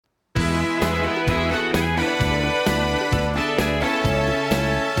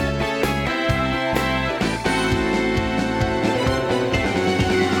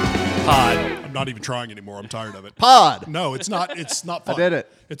not even trying anymore. I'm tired of it. Pod. No, it's not. It's not fun. I did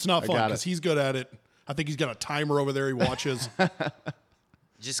it. It's not I fun got because it. he's good at it. I think he's got a timer over there he watches.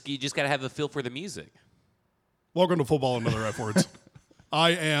 You just got to have a feel for the music. Welcome to Football and Other F Words.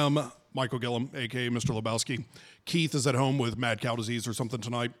 I am Michael Gillum, a.k.a. Mr. Lebowski. Keith is at home with mad cow disease or something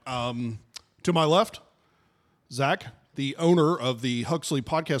tonight. To my left, Zach, the owner of the Huxley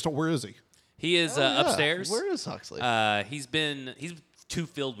podcast. Where is he? He is upstairs. Where is Huxley? He's too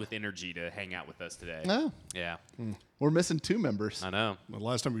filled with energy to hang out with us today. No. Yeah, We're missing 2 members. I know. The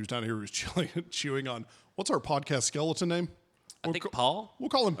last time he was down here, he was chewing on, what's our podcast skeleton name? I think Paul? We'll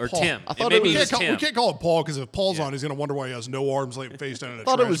call him Or Paul. Tim. I thought Maybe it it was was We Tim. can't call him Paul because if Paul's on, he's going to wonder why he has no arms, laying face down in a I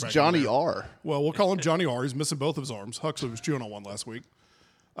thought it was trash bag Johnny in there. R. Well, we'll call him Johnny R. He's missing both of his arms. Huxley was chewing on one last week.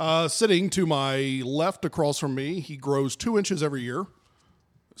 Sitting to my left across from me, he grows 2 inches every year,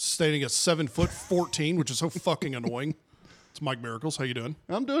 standing at 7'14", which is so fucking annoying. It's Mike Miracles. How you doing?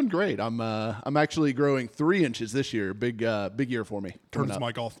 I'm doing great. I'm actually growing 3 inches this year. Big year for me. Turn coming his up.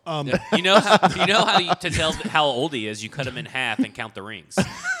 mic off. You know how to tell how old he is? You cut him in half and count the rings.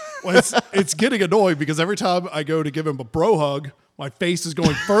 Well, it's getting annoying because every time I go to give him a bro hug, my face is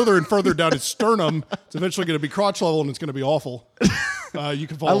going further and further down his sternum. It's eventually going to be crotch level, and it's going to be awful. You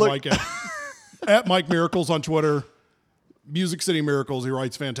can follow Mike at Mike Miracles on Twitter. Music City Miracles. He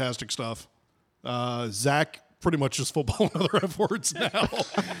writes fantastic stuff. Zach, pretty much just football and other F words now.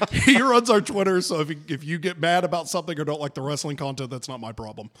 He runs our Twitter, so if you get mad about something or don't like the wrestling content, that's not my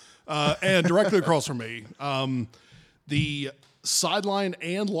problem. And directly across from me, the sideline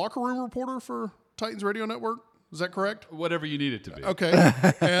and locker room reporter for Titans Radio Network. Is that correct? Whatever you need it to be. Okay.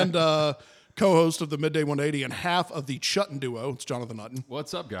 And co-host of the Midday 180 and half of the Chutton duo. It's Jonathan Hutton.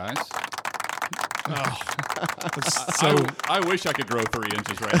 What's up, guys? So I wish I could grow 3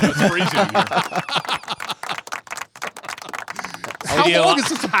 inches right now. It's freezing here. how long is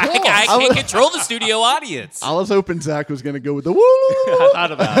this applause? I can't control the studio audience. I was hoping Zach was going to go with the woo. I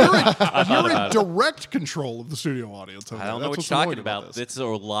thought about it. You're in direct control of the studio audience. I don't know what you're talking about. It's a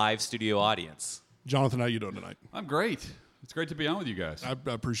live studio audience. Jonathan, how you doing tonight? I'm great. It's great to be on with you guys. I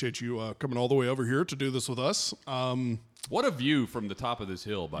appreciate you coming all the way over here to do this with us. What a view from the top of this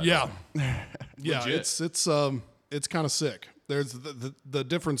hill, by the Yeah, way. yeah, Legit. it's kind of sick. There's the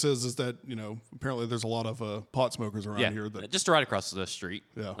difference is that apparently there's a lot of pot smokers around Yeah, here. That just right across the street.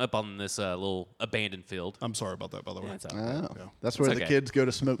 Yeah. Up on this little abandoned field. I'm sorry about that, by the way. It's all right. Oh, that's where the okay. kids go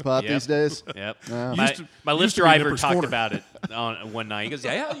to smoke pot Yep. these days. Yep. Used to- My used Lyft to be driver Nippers talked Corner. about it on one night. He goes,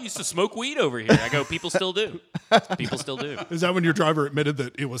 "Yeah, I used to smoke weed over here." I go, "People still do. People still do." Is that when your driver admitted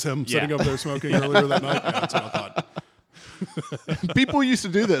that it was him sitting Yeah. over there smoking earlier that night? Yeah, that's what I thought. People used to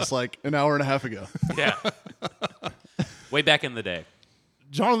do this like an hour and a half ago. Yeah. Way back in the day.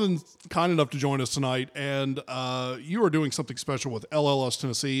 Jonathan's kind enough to join us tonight, and you are doing something special with LLS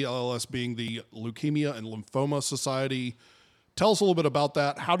Tennessee, LLS being the Leukemia and Lymphoma Society. Tell us a little bit about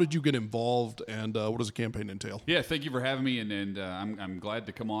that. How did you get involved, and what does the campaign entail? Yeah, thank you for having me, and I'm glad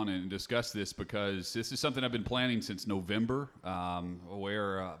to come on and discuss this because this is something I've been planning since November,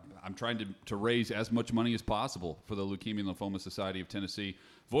 where I'm trying to raise as much money as possible for the Leukemia and Lymphoma Society of Tennessee.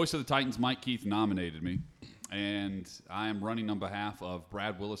 Voice of the Titans, Mike Keith, nominated me, and I am running on behalf of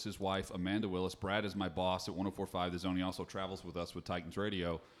Brad Willis's wife, Amanda Willis. Brad is my boss at 104.5 The Zone. He also travels with us with Titans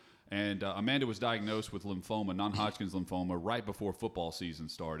Radio. And Amanda was diagnosed with lymphoma, non-Hodgkin's lymphoma, right before football season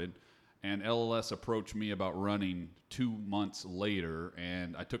started. And LLS approached me about running 2 months later,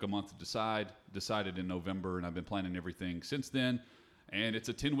 and I took a month to decided in November, and I've been planning everything since then. And it's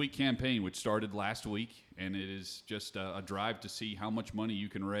a 10-week campaign, which started last week, and it is just a drive to see how much money you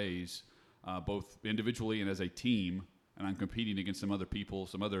can raise, both individually and as a team. And I'm competing against some other people,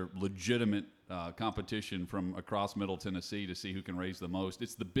 some other legitimate competition from across Middle Tennessee to see who can raise the most.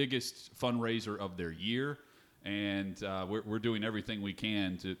 It's the biggest fundraiser of their year, and we're doing everything we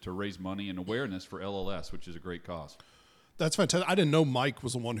can to raise money and awareness for LLS, which is a great cause. That's fantastic. I didn't know Mike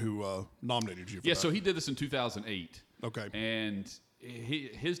was the one who nominated you for that. Yeah, so he did this in 2008. Okay. And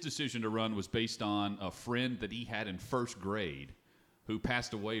his decision to run was based on a friend that he had in first grade who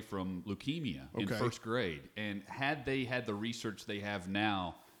passed away from leukemia in Okay. first grade. And had they had the research they have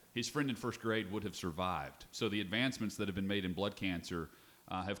now, his friend in first grade would have survived. So the advancements that have been made in blood cancer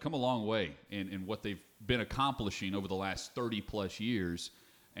have come a long way in what they've been accomplishing over the last 30-plus years.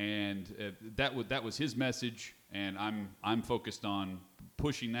 And that was his message, and I'm focused on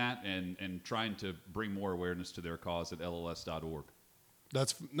pushing that and trying to bring more awareness to their cause at LLS.org.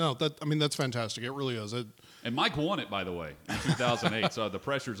 That's fantastic. It really is. And Mike won it, by the way, in 2008, so the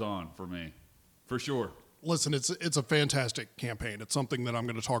pressure's on for me, for sure. Listen, it's a fantastic campaign. It's something that I'm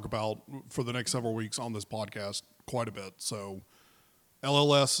going to talk about for the next several weeks on this podcast quite a bit. So,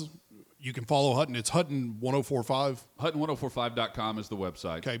 LLS, You can follow Hutton. It's Hutton 1045. Hutton1045.com is the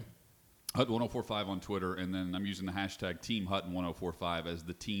website. Okay. Hutton1045 on Twitter, and then I'm using the hashtag Team Hutton1045 as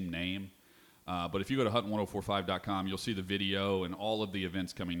the team name. But if you go to Hutton1045.com, you'll see the video and all of the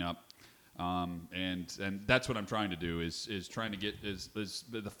events coming up. And that's what I'm trying to do is trying to get is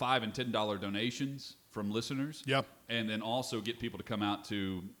the $5 and $10 donations from listeners. Yep. And then also get people to come out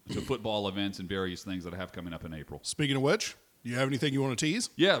to football events and various things that I have coming up in April. Speaking of which, do you have anything you want to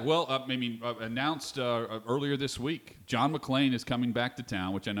tease? Yeah, well, announced earlier this week, John McClain is coming back to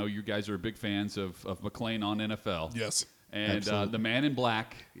town, which I know you guys are big fans of McClain on NFL. Yes. And the Man in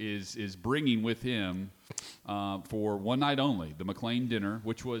Black is bringing with him for one night only the McClain Dinner,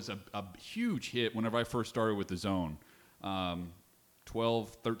 which was a huge hit whenever I first started with the Zone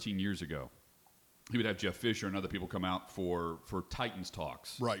 12, 13 years ago. He would have Jeff Fisher and other people come out for Titans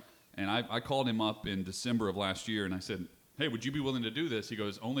talks. Right. And I called him up in December of last year, and I said, hey, would you be willing to do this? He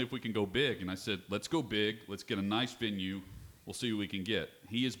goes, only if we can go big. And I said, let's go big. Let's get a nice venue. We'll see what we can get.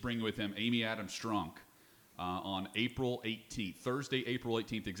 He is bringing with him Amy Adams Strunk on April 18th, Thursday, April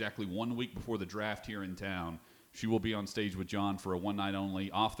 18th, exactly 1 week before the draft here in town. She will be on stage with John for a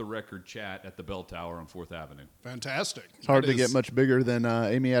one-night-only, off-the-record chat at the Bell Tower on 4th Avenue. Fantastic. It's hard to get much bigger than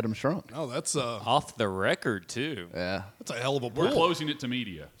Amy Adams Strunk. Oh, that's Off the record, too. Yeah. that's a hell of a We're pull. closing it to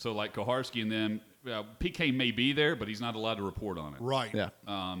media. So, like, Koharski and them, PK may be there, but he's not allowed to report on it. Right. Yeah.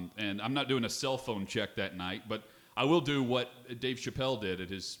 And I'm not doing a cell phone check that night, but I will do what Dave Chappelle did at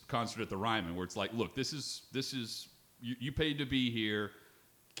his concert at the Ryman, where it's like, look, this is you paid to be here.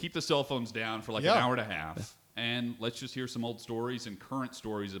 Keep the cell phones down for like an hour and a half, and let's just hear some old stories and current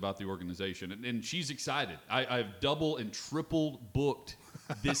stories about the organization. And she's excited. I've double and triple booked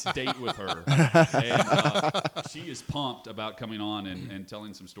this date with her, and she is pumped about coming on and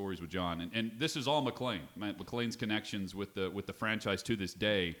telling some stories with John. And this is all McClain. McClain's connections with the franchise to this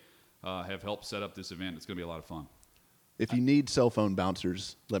day have helped set up this event. It's going to be a lot of fun. If you need cell phone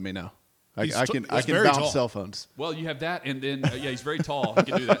bouncers, let me know. I can very bounce tall. cell phones. Well, you have that, and then he's very tall. He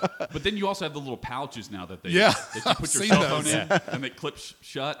can do that. But then you also have the little pouches now that Yeah. that you put your Seen cell those. phone in, and they clip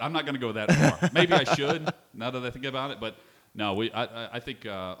shut. I'm not going to go that far. Maybe I should now that I think about it. But no, I think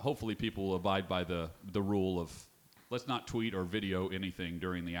hopefully people will abide by the rule of let's not tweet or video anything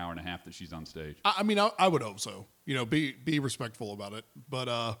during the hour and a half that she's on stage. I mean, I would hope so. You know, be respectful about it.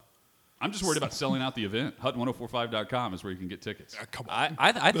 But I'm just worried about selling out the event. Hutton1045.com is where you can get tickets. come on.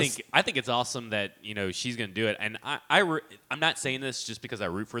 I think it's awesome that she's going to do it, and I'm not saying this just because I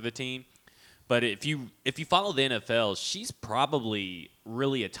root for the team, but if you follow the NFL, she's probably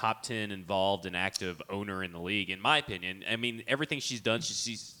really a top 10 involved and active owner in the league, in my opinion. I mean, everything she's done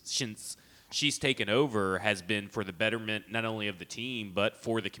since she's taken over has been for the betterment not only of the team but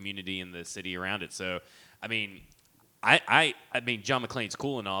for the community and the city around it. So, I mean. I mean, John McClain's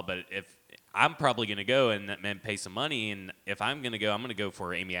cool and all, but if I'm probably going to go and pay some money, and if I'm going to go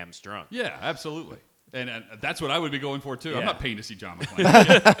for Amy Adams Strunk. Yeah, absolutely. And that's what I would be going for, too. Yeah. I'm not paying to see John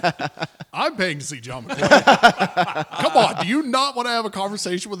McClain. I'm paying to see John McClain. Come on, do you not want to have a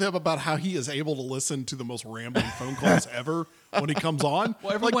conversation with him about how he is able to listen to the most rambling phone calls ever when he comes on?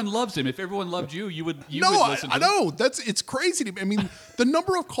 Well, everyone loves him. If everyone loved you, you would listen to I him. know. It's crazy to me. I mean, the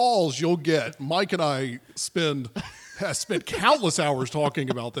number of calls you'll get, Mike and I spent countless hours talking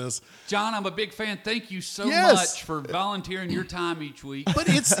about this. John, I'm a big fan. Thank you so Yes. much for volunteering your time each week. But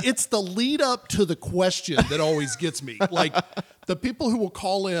it's the lead up to the question that always gets me. Like the people who will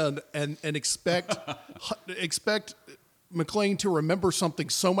call in and expect McClain to remember something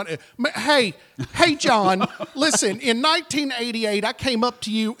so much. Hey, John, listen, in 1988, I came up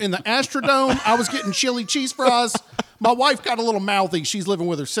to you in the Astrodome. I was getting chili cheese fries. My wife got a little mouthy. She's living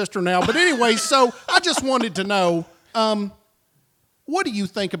with her sister now. But anyway, so I just wanted to know, what do you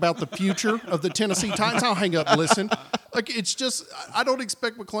think about the future of the Tennessee Titans? I'll hang up and listen. Like, it's just, I don't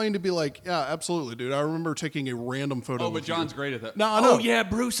expect McClain to be like, yeah, absolutely, dude. I remember taking a random photo. But with John's you. great at that. No, I know. Oh, yeah,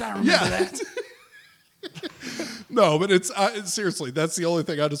 Bruce, I remember that. No, but it's seriously, that's the only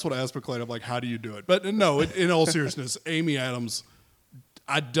thing I just want to ask McClain. I'm like, how do you do it? But no, in all seriousness, Amy Adams,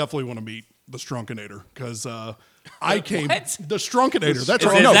 I definitely want to meet the Strunkinator because I came the Strunkinator. That's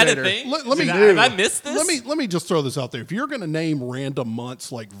right. Is No, that a thing? Let me. Have I missed this? Let me just throw this out there. If you're going to name random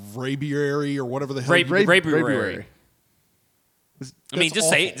months like Vrabiary or whatever the hell, February. I mean, That's just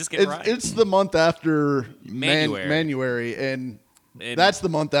say it. awful. Just get it right. It's the month after Manuary. Manuary, and And that's the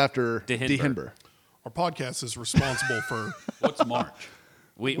month after Dehember. Dehember. our podcast is responsible for. What's March?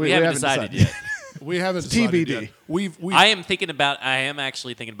 we we haven't haven't decided decided. yet. We haven't decided TBD. yet. We've I am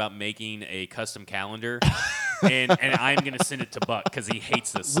actually thinking about making a custom calendar, and I'm going to send it to Buck because he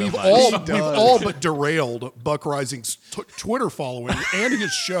hates this so We've much. we've all but derailed Buck Rising's Twitter following and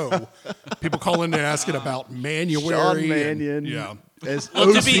his show. People calling and asking about Manuary. Sean Mannion. Yeah. As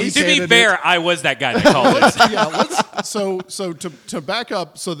Well, to OC be candidate. fair, I was that guy that called this. Yeah, so to back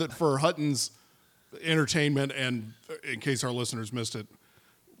up so that for Hutton's entertainment and in case our listeners missed it,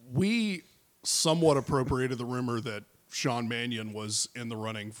 we somewhat appropriated the rumor that Sean Mannion was in the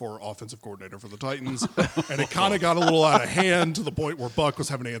running for offensive coordinator for the Titans, and it kind of got a little out of hand to the point where Buck was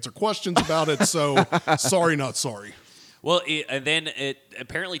having to answer questions about it. So sorry, not sorry. Well, and then it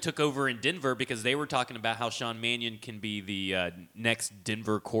apparently took over in Denver because they were talking about how Sean Mannion can be the next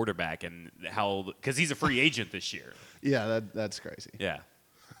Denver quarterback and because he's a free agent this year. Yeah, that's crazy. Yeah.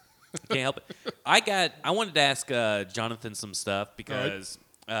 Can't help it. I wanted to ask Jonathan some stuff because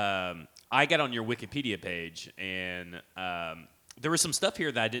I got on your Wikipedia page and there was some stuff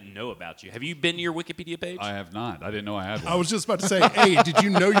here that I didn't know about you. Have you been to your Wikipedia page? I have not. I didn't know I had one. I was just about to say, hey, did you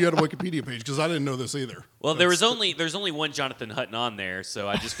know you had a Wikipedia page? Because I didn't know this either. Well, there's only one Jonathan Hutton on there, so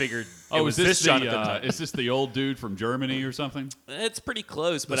I just figured it was is this this Jonathan Hutton. is this the old dude from Germany or something? It's pretty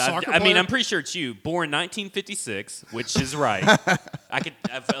close, but soccer I mean, player? I'm pretty sure it's you. Born 1956, which is right.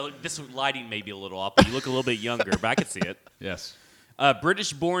 This lighting may be a little off, but you look a little bit younger, but I could see it. Yes.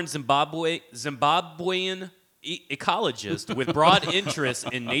 British-born Zimbabwean ecologist with broad interests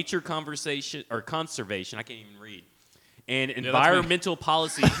in nature conservation. I can't even read. And environmental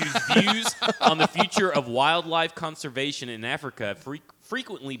policy whose views on the future of wildlife conservation in Africa have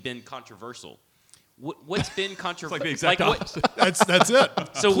frequently been controversial. What's been controversial? It's like the exact opposite. That's it.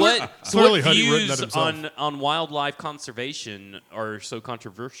 So what Clearly, Huddy written views that himself. on wildlife conservation are so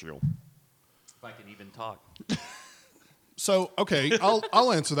controversial? If I can even talk. So, okay,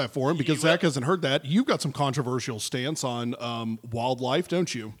 I'll answer that for him because Zach hasn't heard that. You've got some controversial stance on wildlife,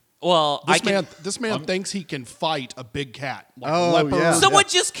 don't you? Well, This man thinks he can fight a big cat, like Oh, a leopard, yeah. someone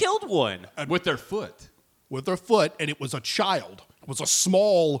just killed one. With their foot. with their foot, and it was a child. It was a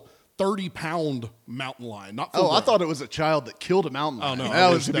small 30-pound mountain lion, not full Oh, I grown. thought it was a child that killed a mountain lion. no, that I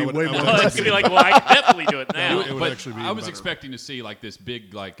was wish going to that be would- way I more. would- It's gonna be like, well, I can definitely do it now. It would But actually be I was better. expecting to see like this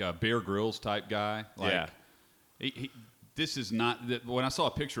big Bear Grylls type guy. Like, Yeah. This is not. When I saw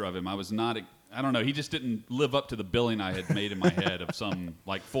a picture of him, I was not. I don't know. He just didn't live up to the billing I had made in my head of some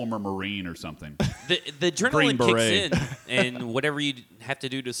like former Marine or something. The Green adrenaline kicks Beret. in, and whatever you have to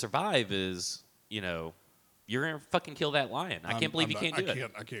do to survive is, you're gonna fucking kill that lion. I can't believe you can't do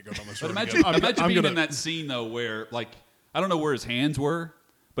it. I can't go down this But road imagine, again. imagine I'm being gonna- in that scene though, where like I don't know where his hands were,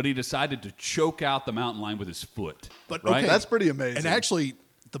 but he decided to choke out the mountain lion with his foot. But right? okay, That's pretty amazing. And actually,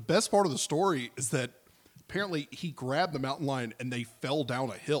 the best part of the story is that apparently he grabbed the mountain lion and they fell down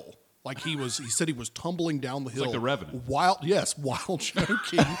a hill. Like he said he was tumbling down the hill. like The Revenant. While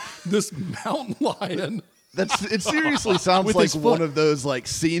choking this mountain lion. It seriously sounds With like his one foot. of those like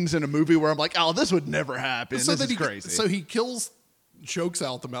scenes in a movie where I'm like, oh, this would never happen. This is crazy. So he chokes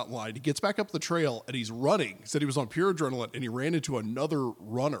out the mountain lion. He gets back up the trail and he's running. He said he was on pure adrenaline and he ran into another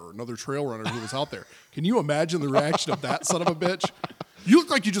trail runner who was out there. Can you imagine the reaction of that son of a bitch? You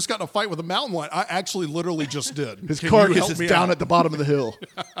look like you just got in a fight with a mountain lion. I actually literally just did. His Can you carcass help is me down out? at the bottom of the hill.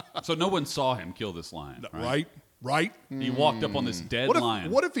 So no one saw him kill this lion, right? Right? He walked up on this dead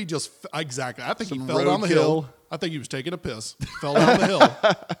lion. What if he just exactly? I think Some he fell down the hill. roadkill. I think he was taking a piss. Fell down the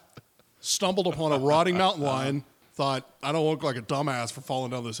hill, stumbled upon a rotting mountain lion. Thought I don't look like a dumbass for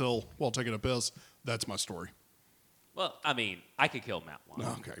falling down this hill while taking a piss. That's my story. Well, I mean, I could kill a mountain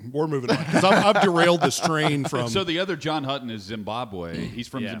lion. Okay, we're moving on because I've derailed this train from. So the other John Hutton is Zimbabwe. He's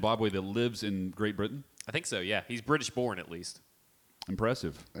from Yeah. Zimbabwe that lives in Great Britain. I think so. Yeah, he's British-born at least.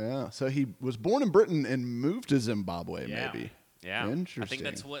 Impressive. Yeah. So he was born in Britain and moved to Zimbabwe, Yeah. maybe. Yeah, Interesting. I think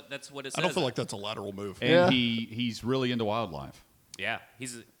that's what it says. I don't feel like that's a lateral move. And Yeah. he's really into wildlife. Yeah,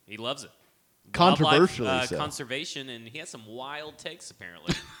 he loves it. Controversially Wildlife, so. conservation, and he has some wild takes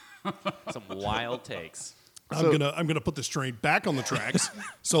apparently. Some wild takes. I'm gonna put this train back on the tracks.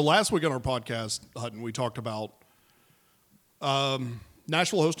 So last week on our podcast, Hutton, we talked about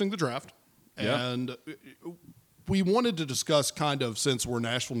Nashville hosting the draft, Yeah. and we wanted to discuss kind of since we're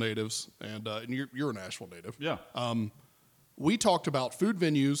Nashville natives, and you're a Nashville native. Yeah. We talked about food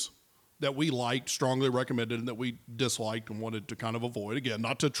venues, that we liked, strongly recommended, and that we disliked and wanted to kind of avoid. Again,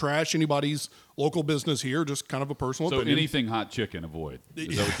 not to trash anybody's local business here, just kind of a personal So opinion. anything hot chicken, avoid.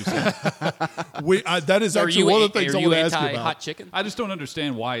 Is that what you said? That is actually one of the things I want to ask you about. Hot chicken? I just don't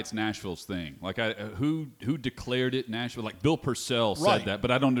understand why it's Nashville's thing. Like, who declared it Nashville? Like Bill Purcell said Right. that,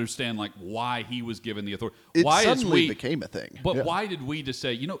 but I don't understand like why he was given the authority. It why suddenly became a thing. But Yeah. why did we just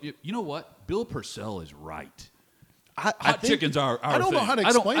say, you know what? Bill Purcell is right. I Hot think- chicken's our I don't know thing. how to I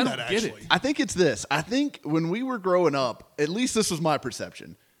don't- explain I that, don't get it. actually. I think it's this. I think when we were growing up, at least this was my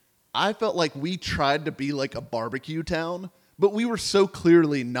perception, I felt like we tried to be like a barbecue town, but we were so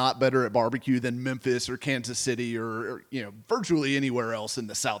clearly not better at barbecue than Memphis or Kansas City or virtually anywhere else in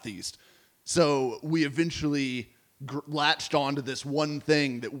the Southeast. So we eventually latched onto this one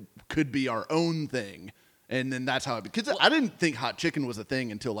thing that could be our own thing. And then that's how it, because I didn't think hot chicken was a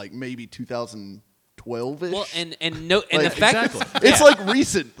thing until like maybe 2012-ish. Well, and the fact exactly. It's like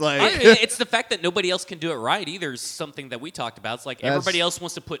recent. it's the fact that nobody else can do it right either is something that we talked about. It's like That's- everybody else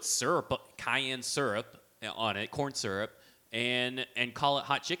wants to put syrup, cayenne syrup on it, corn syrup, and call it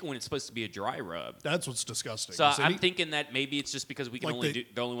hot chicken when it's supposed to be a dry rub. That's what's disgusting. So Is I'm any- thinking that maybe it's just because we can Like only they-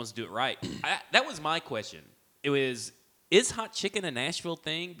 the only ones to do it right. That was my question. It was, is hot chicken a Nashville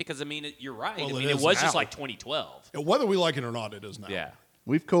thing? Because I mean, you're right. Well, I it mean, it is was now. just like 2012. whether we like it or not, it is now. Yeah.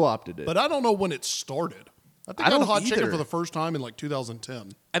 We've co-opted it. But I don't know when it started. I think I I had don't hot chicken either. for the first time in like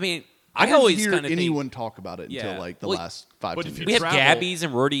 2010. I mean, I I didn't always hear kind of anyone talk about it until Yeah. like the Well, last 5 but 10 if years. we have travel- Gabby's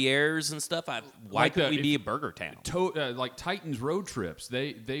and Rotieres and stuff. Why Like couldn't the- we be a burger town? Like Titans road trips,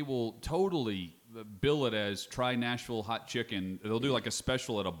 they will totally bill it as try Nashville hot chicken. They'll do like a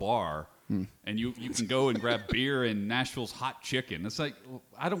special at a bar, and you can go and grab beer and Nashville's hot chicken. It's like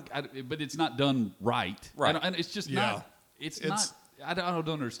but it's not done right. Right. And it's just Yeah. not. It's not. I don't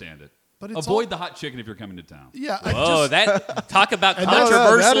understand it. But it's Avoid all- the hot chicken if you're coming to town. Yeah, Oh, that talk about And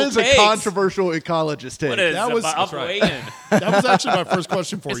controversial that is takes. a controversial ecologist take. What is That was- about that's right. weighing? that was actually my first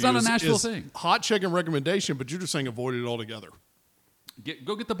question for It's you. not a is- Nashville is thing. Hot chicken recommendation, but you're just saying avoid it altogether.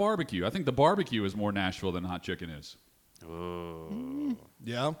 Go get the barbecue. I think the barbecue is more Nashville than hot chicken is.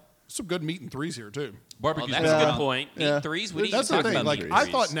 Yeah, some good meat and threes here too. Well, Barbecue's that's a been good around- point. Meat Yeah. threes. We didn't That's even the talk thing. about Like meat I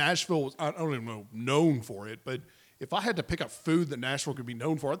threes. thought Nashville was, I don't even know, known for it, but if I had to pick up food that Nashville could be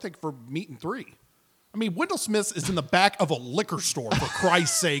known for, I'd think for meat and three. I mean, Wendell Smith's is in the back of a liquor store, for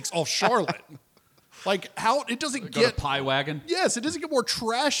Christ's sakes, off Charlotte. Like, how it doesn't Go get. to Pie Wagon. Yes, it doesn't get more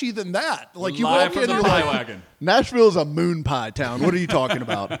trashy than that. Like, you Live walk from in, the you're Pie like, Wagon. Nashville's a moon pie town. What are you talking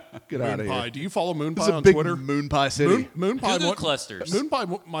about? Get out Moon of Pie. here. Do you follow Moon It's Pie a on big Twitter? moon pie city. Moon Pie. Goo Goo clusters. Moon Pie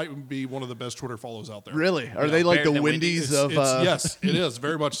might be one of the best Twitter follows out there. Really? Are they like better the than Wendy's Wendy's. of Yes, it is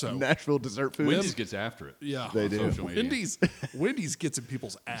very much so. Nashville dessert food? Wendy's gets after it. Yeah, They on do. social media. Wendy's gets in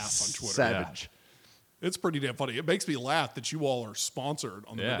people's ass on Twitter. Savage. It's pretty damn funny. It makes me laugh that you all are sponsored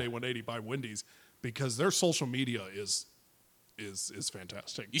on the Yeah. Midday 180 by Wendy's because their social media is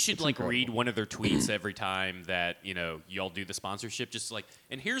fantastic. You should like read one of their tweets every time that y'all do the sponsorship. Just like,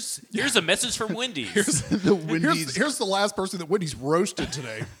 and here's a message from Wendy's. The Wendy's. Here's the last person that Wendy's roasted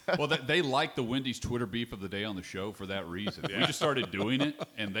today. Well, they like the Wendy's Twitter beef of the day on the show for that reason. We just started doing it,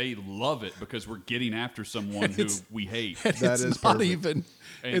 and they love it because we're getting after someone who we hate. And That it's is not perfect. even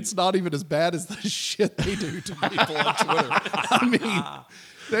And- it's not even as bad as the shit they do to people on Twitter. I mean,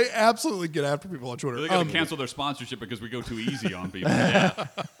 they absolutely get after people on Twitter. They're going to cancel their sponsorship because we go too easy on people.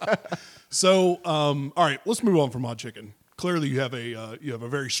 So, all right, let's move on from hot chicken. Clearly, you have a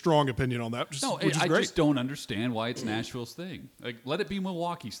very strong opinion on that, which No, is I great. just don't understand why it's Nashville's thing. Like, let it be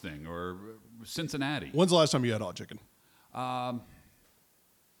Milwaukee's thing or Cincinnati. When's the last time you had hot chicken?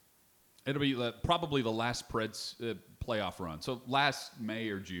 It'll be probably the last Preds playoff run. So last May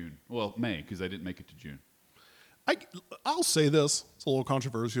or June. Well, May because they didn't make it to June. I'll say this. It's a little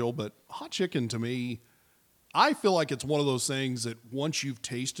controversial, but hot chicken to me, I feel like it's one of those things that once you've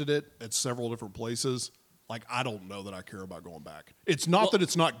tasted it at several different places, like I don't know that I care about going back. It's not that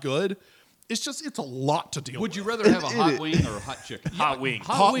it's not good. It's just it's a lot to deal with. Would you rather have a hot wing or a hot chicken? Hot wing.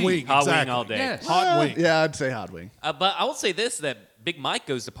 Hot wing, Hot wing exactly. all day. Yes. Hot wing. Yeah, I'd say hot wing. But I will say this: that Big Mike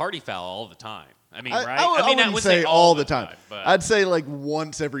goes to Party Foul all the time. I mean, right? I mean, wouldn't would say all the time. but I'd say like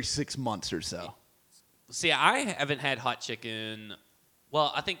once every 6 months or so. see, I haven't had hot chicken.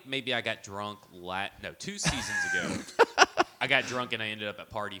 Well, I think maybe I got drunk 2 seasons ago. I got drunk and I ended up at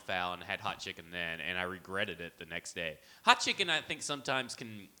Party Foul and had hot chicken then, and I regretted it the next day. Hot chicken, I think, sometimes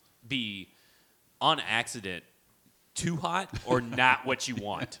can be on accident too hot or not what you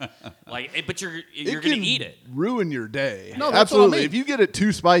want. But you're It gonna can eat it. ruin your day. No, that's what I absolutely. mean. If you get it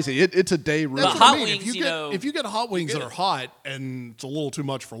too spicy, it's a day ruin. That's But what hot I mean. wings, if you get hot wings that good. are hot and it's a little too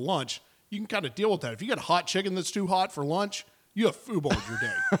much for lunch, you can kind of deal with that. If you get hot chicken that's too hot for lunch, You have foobarred your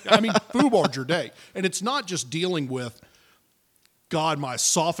day. I mean, foobarred your day. And it's not just dealing with, God, my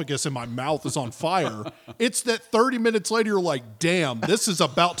esophagus and my mouth is on fire. It's that 30 minutes later, you're like, damn, this is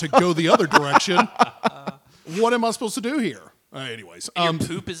about to go the other direction. What am I supposed to do here? Anyways. Your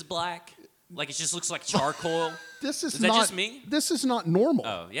poop is black? Like it just looks like charcoal? This is that not, just me? This is not normal.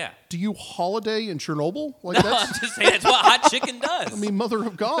 Oh, yeah. Do you holiday in Chernobyl? Like No, that's, I'm just saying that's what hot chicken does. I mean, mother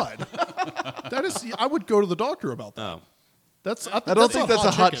of God. That is, I would go to the doctor about that. oh. I don't think that's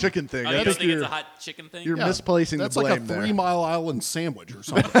a hot chicken thing. Oh, I you don't think it's you're- a hot chicken thing? You're misplacing That's the like a blame there. 3 Mile Island sandwich or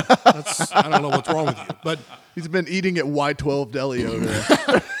something. I don't know what's wrong with you. But He's been eating at Y12 Deli over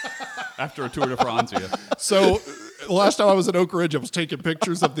there. After a Tour de France, yeah. so last time I was at Oak Ridge, I was taking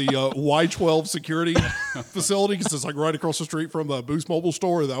pictures of the Y12 security facility because it's like right across the street from the Boost Mobile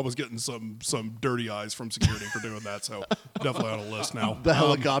store. And I was getting some dirty eyes from security for doing that. So definitely on a list now. The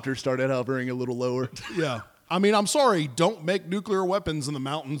helicopter started hovering a little lower. Yeah. I mean, I'm sorry. Don't make nuclear weapons in the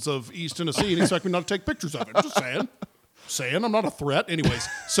mountains of East Tennessee and expect me not to take pictures of it. Just saying. I'm not a threat. Anyways,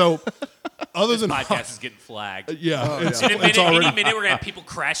 so other than Podcast is getting flagged. yeah, it's, In a minute, it's already any minute, we're going to have people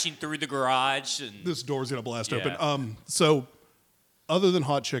crashing through the garage. And this door's gonna blast Yeah. open. So other than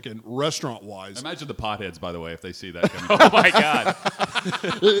hot chicken, restaurant wise, Imagine the potheads, by the way, if they see that coming. oh, my God.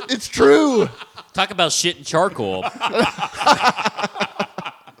 It's true. Talk about shit and charcoal.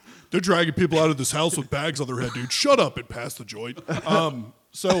 they're dragging people out of this house with bags on their head, dude. Shut up and pass the joint.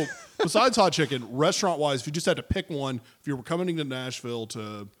 So besides hot chicken, restaurant wise, if you just had to pick one, if you were coming to Nashville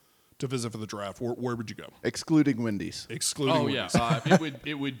to visit for the draft, where would you go? Excluding Wendy's. Excluding Oh yeah, Wendy's.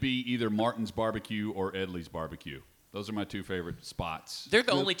 it would be either Martin's Barbecue or Edley's Barbecue. Those are my two favorite spots. They're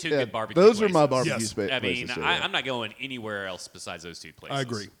the only two good barbecue Those places. are my barbecue Yes. places. I mean, so, I'm not going anywhere else besides those two places. I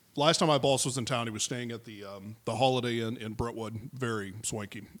agree. Last time my boss was in town, he was staying at the Holiday Inn in Brentwood, very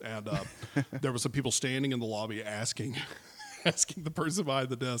swanky, and there was some people standing in the lobby asking the person behind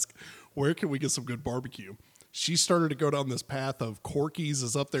the desk, "Where can we get some good barbecue?" She started to go down this path of Corky's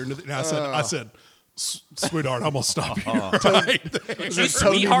is up there, and I said, "Sweetheart, I'm gonna stop you right there." Did you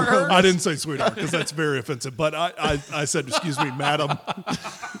sweetheart her? I didn't say sweetheart because that's very offensive, but I said, "Excuse me, madam,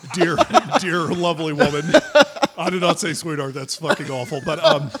 dear lovely woman." I did not say sweetheart. That's fucking awful. But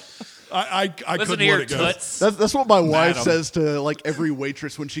I Listen couldn't to your let it go. toots. That's what my wife Madam. says to like every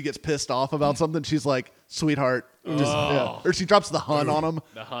waitress when she gets pissed off about something. She's like, "Sweetheart," just, yeah. Or she drops the hun on them,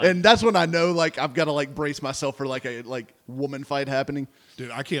 The hun. and that's when I know like I've got to like brace myself for like a woman fight happening.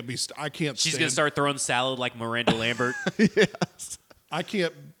 Dude, I can't be. I can't. She's stand, going to start throwing salad like Miranda Lambert. Yes. I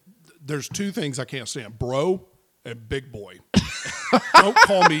can't. There's two things I can't stand: bro and big boy. Don't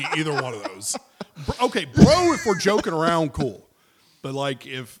call me either one of those. Okay, bro. If we're joking around, cool. But like,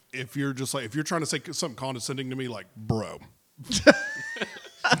 if you're just like if you're trying to say something condescending to me, like bro,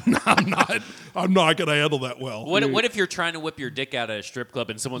 I'm not gonna handle that well. What if you're trying to whip your dick out at a strip club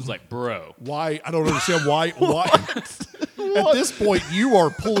and someone's like, bro? Why? I don't understand why. At this point, you are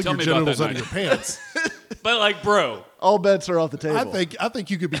pulling Tell your me about genitals that out of your pants. But like, bro. All bets are off the table. I think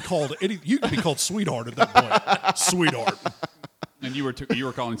you could be called you could be called sweetheart at that point. Sweetheart, And you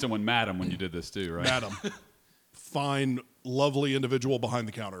were calling someone madam when you did this too, right? madam, fine, lovely individual behind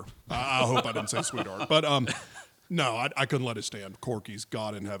the counter. I hope I didn't say sweetheart, but no, I couldn't let it stand. Corky's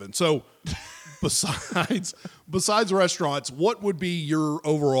God in heaven. So besides restaurants, what would be your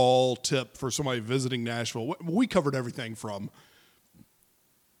overall tip for somebody visiting Nashville? We covered everything from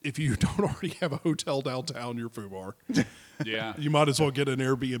if you don't already have a hotel downtown, your food bar, Yeah. you might as well get an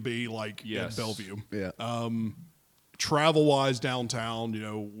Airbnb like Yes. in Bellevue. yeah. Travel wise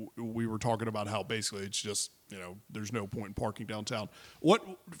downtown, we were talking about how basically it's just, there's no point in parking downtown. What,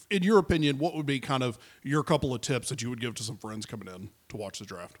 in your opinion, what would be kind of your couple of tips that you would give to some friends coming in to watch the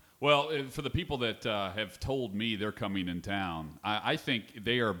draft? Well, for the people that have told me they're coming in town, I think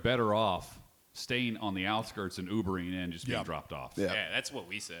they are better off staying on the outskirts and Ubering in, just being Yeah. dropped off. Yeah. Yeah, that's what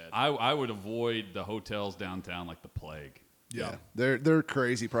we said. I would avoid the hotels downtown like the plague. Yeah. They're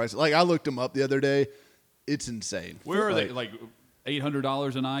crazy prices. Like I looked them up the other day. It's insane. Where are they? Like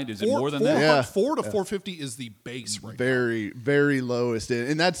 $800 a night? Is it more than that? Yeah. 4 to 450 is the base right now. Very, very lowest end,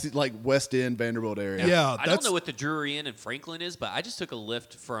 and that's like West End, Vanderbilt area. Yeah, I don't know what the Drury Inn in Franklin is, but I just took a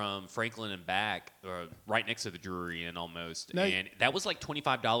lift from Franklin and back, right next to the Drury Inn almost, Now- and that was like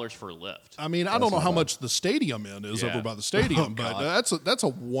 $25 for a lift. I mean, I don't know how much the Stadium Inn is Yeah. over by the stadium, but that's a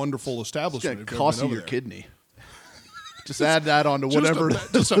wonderful It's establishment. gonna if you've cost ever you been your over kidney. Just add that on to whatever.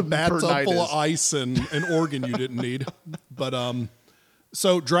 Just a per bathtub night full is. of ice and an organ you didn't need. But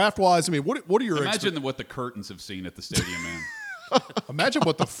so draft wise, I mean, what are your Imagine what the curtains have seen at the stadium, man. imagine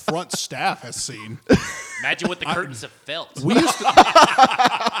what the front staff has seen. Imagine what the curtains have felt. We used to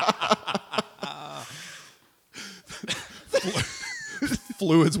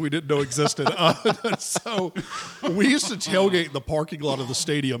fluids we didn't know existed. So we used to tailgate the parking lot of the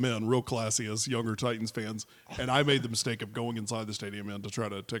Stadium Inn, real classy as younger Titans fans. And I made the mistake of going inside the Stadium Inn to try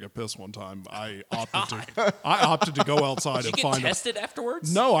to take a piss one time. I opted to go outside Did you and get find tested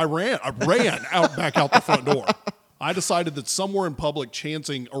afterwards? No, I ran back out the front door. I decided that somewhere in public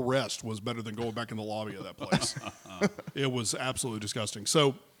chancing arrest was better than going back in the lobby of that place. It was absolutely disgusting.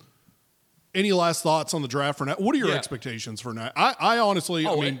 So, any last thoughts on the draft for now? What are your expectations for now? I honestly,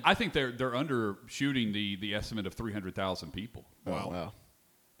 I think they're undershooting the estimate of 300,000 people. Wow.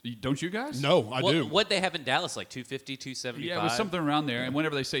 Don't you guys? No, I do. What they have in Dallas, like 250, 275? Yeah, it was something around there. And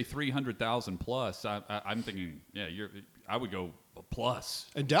whenever they say 300,000 plus, I'm thinking, I would go a plus.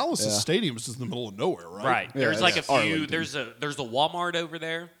 And Dallas' stadium is just in the middle of nowhere, right? Right. Yeah, There's like a few. Arlington. There's a Walmart over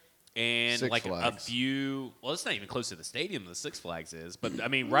there, and Six like Flags. a few. Well, it's not even close to the stadium. The Six Flags is, but I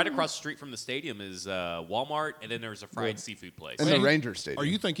mean, right across the street from the stadium is Walmart, and then there's a fried seafood place. And the Ranger Stadium. Are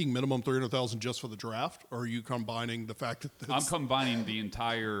you thinking minimum 300,000 just for the draft, or are you combining the fact that I'm combining the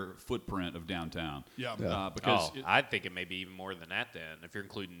entire footprint of downtown. Because I think it may be even more than that. Then, if you're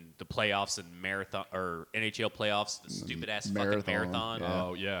including the playoffs and marathon or NHL playoffs, the stupid ass fucking marathon. Yeah.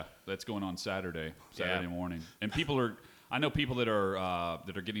 Oh yeah, that's going on Saturday morning, and people are. I know people that are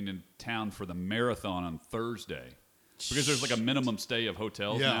getting in town for the marathon on Thursday because there's like a minimum stay of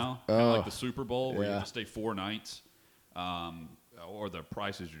hotels now, kind of like the Super Bowl where you have to stay 4 nights, or the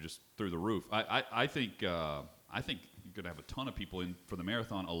prices are just through the roof. I think you're gonna have a ton of people in for the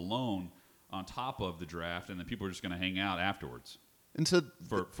marathon alone on top of the draft, and then people are just gonna hang out afterwards. And so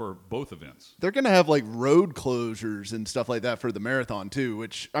For both events. they're going to have like road closures and stuff like that for the marathon too,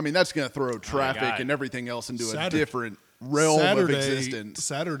 which I mean that's going to throw traffic and everything else into a different realm of existence.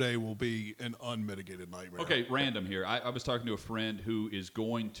 Saturday will be an unmitigated nightmare. Okay, random here. I was talking to a friend who is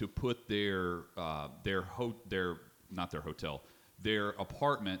going to put their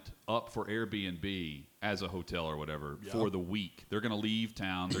apartment up for Airbnb as a hotel or whatever for the week. They're going to leave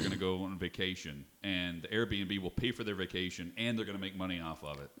town. They're going to go on vacation, and the Airbnb will pay for their vacation, and they're going to make money off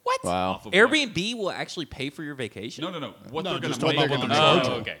of it. What? Wow. Off of Airbnb will actually pay for your vacation? No. What No, they're going just to what make they're on gonna it. charge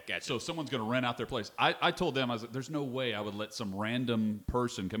you. Okay, gotcha. So someone's going to rent out their place. I told them, I was like, there's no way I would let some random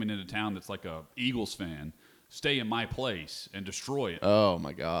person coming into town that's like a Eagles fan stay in my place and destroy it. Oh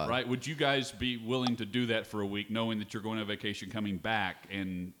my God! Right? Would you guys be willing to do that for a week, knowing that you're going on vacation, coming back,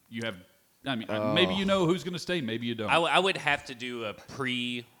 and you have? I mean, maybe you know who's going to stay, maybe you don't. I would have to do a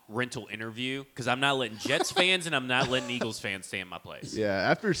pre-rental interview because I'm not letting Jets fans and I'm not letting Eagles fans stay in my place. Yeah,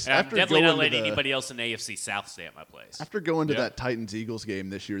 after I'm definitely going not to letting the- anybody else in the AFC South stay at my place. After going to that Titans-Eagles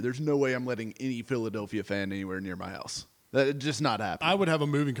game this year, there's no way I'm letting any Philadelphia fan anywhere near my house. That just not happening. I would have a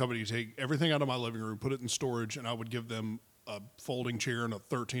moving company take everything out of my living room, put it in storage, and I would give them a folding chair and a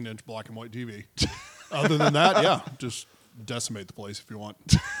 13-inch black and white TV. Other than that, just decimate the place if you want.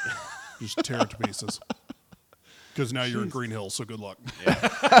 Just tear it to pieces. Because now you're in Green Hills, so good luck.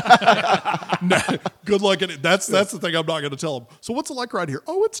 Good luck. That's the thing I'm not going to tell them. So what's it like right here?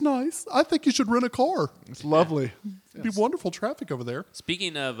 Oh, it's nice. I think you should rent a car. It's lovely. It'd be wonderful traffic over there.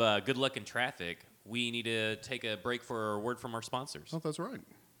 Speaking of good luck in traffic, we need to take a break for a word from our sponsors. Oh, that's right.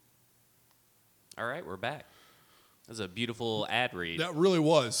 All right, we're back. That was a beautiful ad read. That really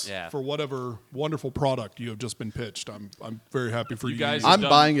was. Yeah. For whatever wonderful product you have just been pitched. I'm very happy for you. You guys- I'm done-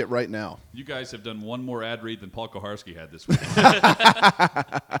 buying it right now. You guys have done one more ad read than Paul Koharski had this week.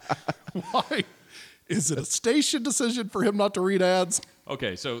 Why? Is it a station decision for him not to read ads?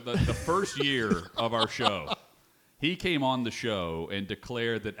 Okay, so the first year of our show, he came on the show and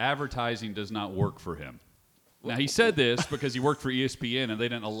declared that advertising does not work for him. Now, he said this because he worked for ESPN and they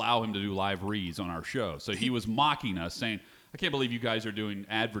didn't allow him to do live reads on our show. So he was mocking us, saying, I can't believe you guys are doing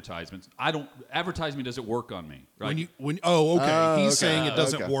advertisements. Advertising doesn't work on me. Right? He's saying it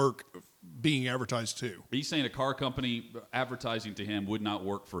doesn't okay. work being advertised too. He's saying a car company advertising to him would not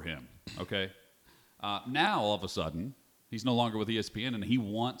work for him. Okay. Now all of a sudden he's no longer with ESPN, and he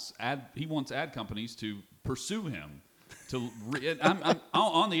wants ad companies to pursue him. I'm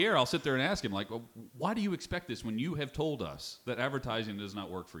on the air. I'll sit there and ask him, like, well, why do you expect this when you have told us that advertising does not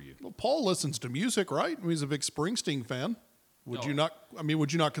work for you? Well, Paul listens to music, right? He's a big Springsteen fan. Would you not? I mean,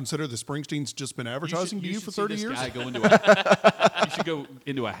 would you not consider the Springsteen's just been advertising to you for 30 years? You should go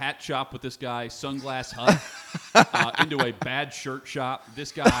into a hat shop with this guy, Sunglass Hut, into a bad shirt shop.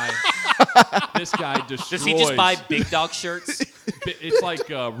 This guy destroys. Does he just buy Big Dog shirts? It's like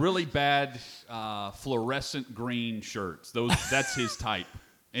really bad fluorescent green shirts. That's his type.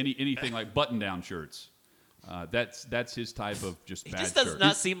 Anything like button-down shirts. That's his type of just He bad just does shirt.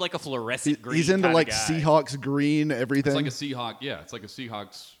 not seem like a fluorescent green. He's into kinda like guy. Seahawks green, everything. It's like a Seahawk. Yeah, it's like a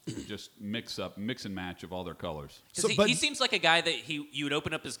Seahawks just mix and match of all their colors. 'Cause So, he, but- he seems like a guy that you would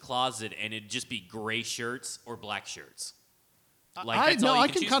open up his closet and it'd just be gray shirts or black shirts. Like that's all you I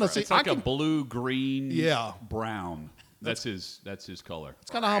can can choose kind of from. see. It's like I a can, blue, green, Yeah. brown. That's his color.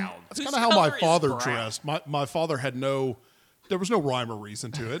 That's kind of how Brown. that's Whose kind of how my color is father brown? dressed. My father had there was no rhyme or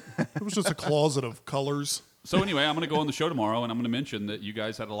reason to it. It was just a closet of colors. So anyway, I'm going to go on the show tomorrow, and I'm going to mention that you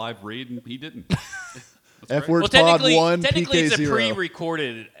guys had a live read, and he didn't. F Well, word pod technically, 1, technically PK it's a 0.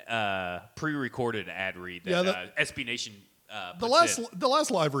 pre-recorded ad read that Yeah, that- SB Nation The puts in.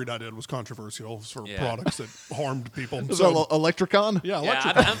 last live read I did was controversial. It was for Yeah. products that harmed people. Was So, that Electricon? yeah, Yeah,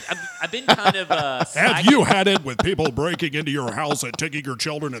 electric. I've been kind of. Have you had it with people breaking into your house and taking your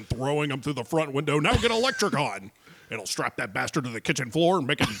children and throwing them through the front window? Now get Electricon. It'll strap that bastard to the kitchen floor and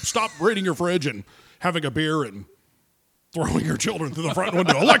make him stop raiding your fridge and having a beer and throwing your children through the front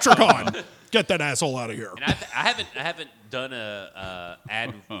window. Electricon. Get that asshole out of here. And I haven't done a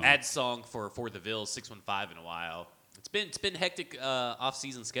ad song for the Ville 615 in a while. It's been hectic off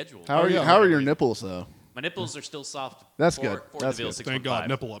season schedule. How are your nipples though? My nipples are still soft. That's for, good. For That's the Ville good. Thank 615. God,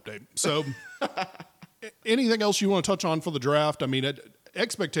 nipple update. So, anything else you want to touch on for the draft? I mean,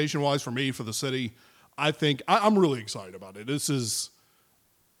 expectation-wise for me, for the city, I think I'm really excited about it.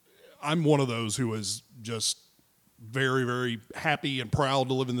 I'm one of those who is just very, very happy and proud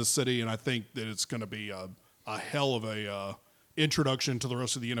to live in this city, and I think that it's going to be a hell of a introduction to the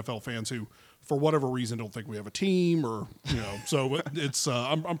rest of the NFL fans who, for whatever reason, don't think we have a team, or So it's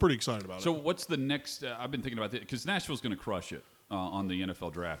I'm pretty excited about So it. what's the next? I've been thinking about it because Nashville's going to crush it on the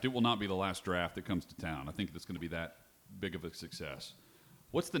NFL draft. It will not be the last draft that comes to town. I think it's going to be that big of a success.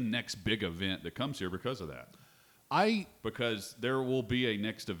 What's the next big event that comes here because of that? Because there will be a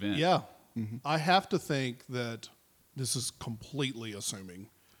next event. Yeah. I have to think that this is completely assuming,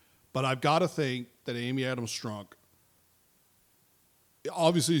 but I've got to think that Amy Adams Strunk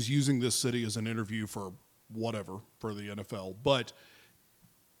obviously is using this city as an interview for whatever, for the NFL, but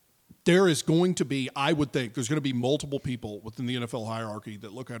there is going to be, I would think, there's going to be multiple people within the NFL hierarchy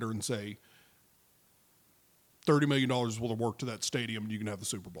that look at her and say, $30 million worth of work to that stadium, and you can have the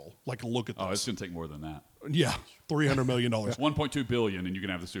Super Bowl. Like, look at this. Oh, it's going to take more than that. Yeah, $300 million. $1.2 billion, and you can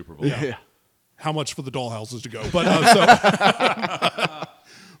have the Super Bowl. Yeah. How much for the dollhouses to go? But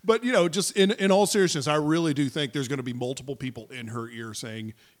but just in all seriousness, I really do think there's going to be multiple people in her ear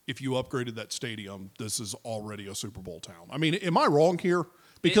saying, if you upgraded that stadium, this is already a Super Bowl town. I mean, am I wrong here?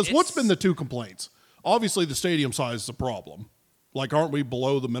 Because what's been the two complaints? Obviously, the stadium size is a problem. Like, aren't we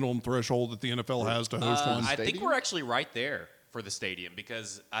below the minimum threshold that the NFL has to host one? I think we're actually right there for the stadium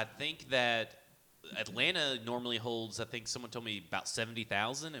because I think that Atlanta normally holds, I think someone told me about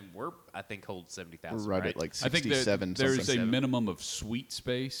 70,000, and I think hold 70,000. We're right at like I think 67. there's a something. minimum of suite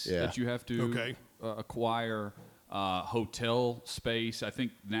space Yeah. that you have to acquire, hotel space. I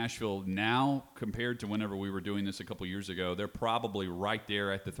think Nashville now, compared to whenever we were doing this a couple years ago, they're probably right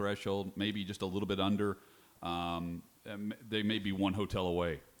there at the threshold, maybe just a little bit under. They may be one hotel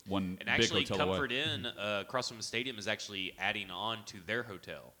away, one And big actually, hotel away. Comfort Inn across from the stadium is actually adding on to their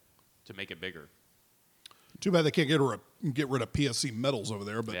hotel to make it bigger. Too bad they can't get rid of PSC medals over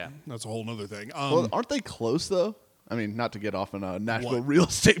there, but Yeah. that's a whole other thing. Well, aren't they close though? I mean, not to get off on a Nashville What? real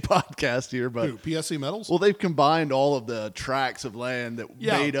estate podcast here, but who, PSC medals? well, they've combined all of the tracts of land that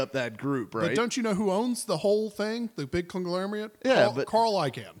Yeah. made up that group, right? But don't you know who owns the whole thing, the big conglomerate? Yeah, Carl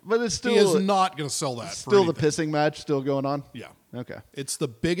Icahn. but it's he is still- not going to sell that. Still for the anything. pissing match still going on? Yeah. Okay. It's the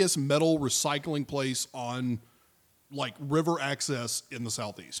biggest metal recycling place on like river access in the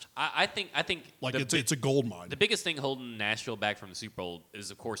Southeast. I think Like the it's a gold mine. The biggest thing holding Nashville back from the Super Bowl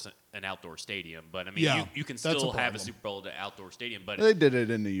is, of course, an outdoor stadium. But I mean, Yeah, you can that's a still have a problem. Super Bowl at an outdoor stadium. But They did it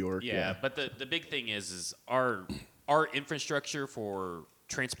in New York. yeah, but the big thing is our infrastructure for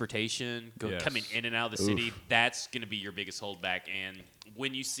transportation Yes. coming in and out of the city. That's going to be your biggest holdback. And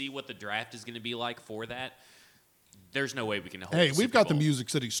when you see what the draft is going to be like for that, there's no way we can hold. Hey, the we've Super got the Bowl. Music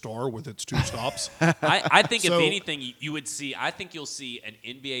City Star with its 2 stops. I think So- if anything, you would see. I think you'll see an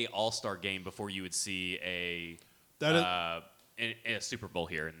NBA All-Star game before you would see a Super Bowl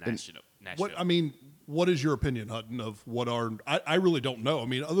here in Nashville. What is your opinion, Hutton, of what our? I really don't know. I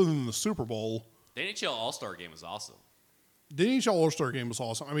mean, other than the Super Bowl, The NHL All-Star game was awesome. the NHL All-Star game was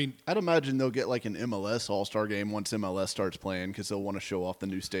awesome. I mean, I'd imagine they'll get like an MLS All-Star game once MLS starts playing because they'll want to show off the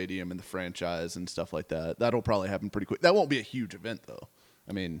new stadium and the franchise and stuff like that. That'll probably happen pretty quick. That won't be a huge event though.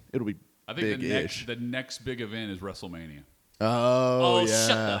 I mean, it'll be I think big-ish. the next big event is WrestleMania. Oh, shut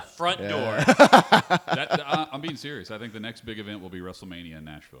the yeah. front door. I'm being serious. I think the next big event will be WrestleMania in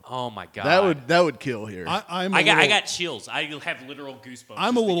Nashville. Oh my god. That would kill here. I got chills. I have literal goosebumps.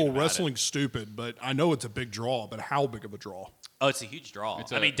 I'm just a thinking little about wrestling stupid, but I know it's a big draw. But how big of a draw? Oh, it's a huge draw.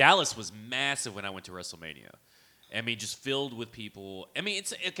 I mean, Dallas was massive when I went to WrestleMania. I mean, just filled with people. I mean,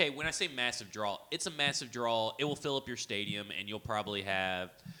 it's okay. When I say massive draw, it's a massive draw. It will fill up your stadium, and you'll probably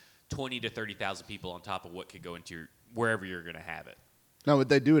have 20 to 30,000 people on top of what could go into wherever you're going to have it. Now, would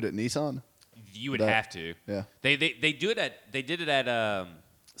they do it at Nissan? You would have to. Yeah. They did it at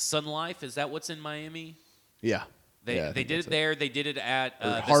Sun Life. Is that what's in Miami? Yeah. They did it there. They did it at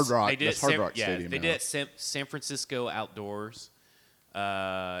Hard Rock. They did That's it Hard Rock Stadium They now. did it at San Francisco Outdoors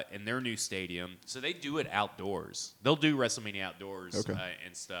in their new stadium. So they do it outdoors. They'll do WrestleMania outdoors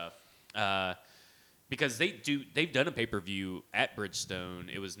and stuff. Because they've done a pay-per-view at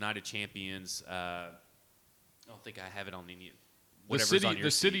Bridgestone. It was Night of Champions. I don't think I have it on any.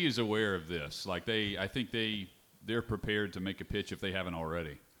 The city is aware of this. Like I think they're prepared to make a pitch if they haven't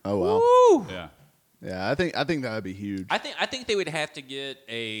already. Oh wow. Woo! Yeah. Yeah, I think that would be huge. I think they would have to get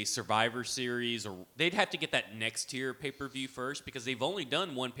a Survivor Series, or they'd have to get that next tier pay-per-view first, because they've only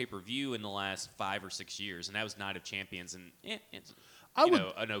done one pay-per-view in the last 5 or 6 years, and that was Night of Champions, and it's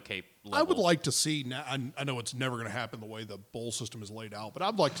an okay level. I would like to see. I know it's never going to happen the way the bowl system is laid out, but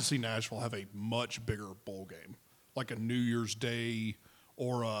I'd like to see Nashville have a much bigger bowl game, like a New Year's Day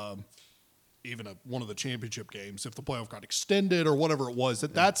or even one of the championship games if the playoff got extended or whatever it was.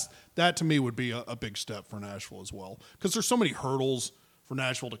 That to me would be a big step for Nashville as well, because there's so many hurdles for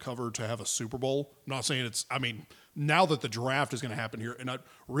Nashville to cover to have a Super Bowl. I'm not saying it's. I mean, now that the draft is going to happen here, and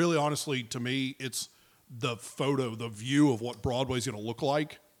really honestly, to me, it's the view of what Broadway's going to look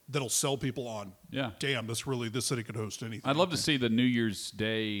like that'll sell people on. Yeah. Damn, this city could host anything. I'd love to see the New Year's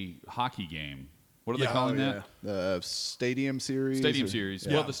Day hockey game. What are they calling that? The Stadium Series. Stadium Series.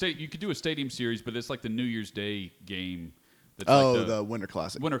 Yeah. Well, you could do a Stadium Series, but it's like the New Year's Day game. That's the Winter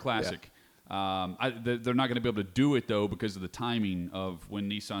Classic. Winter Classic. Yeah. They're not going to be able to do it though because of the timing of when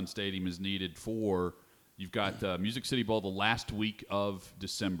Nissan Stadium is needed for. You've got Music City Bowl the last week of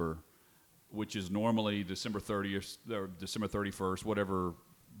December, which is normally December 30th or December 31st, whatever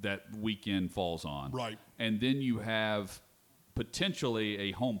that weekend falls on. Right. And then you have potentially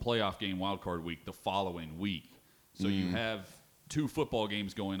a home playoff game wildcard week the following week. So you have 2 football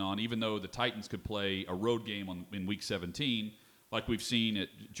games going on, even though the Titans could play a road game in week 17, like we've seen at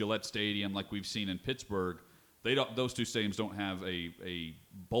Gillette Stadium, like we've seen in Pittsburgh. Those 2 stadiums don't have a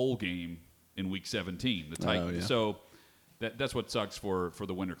bowl game in week 17. The Titans. So that's what sucks for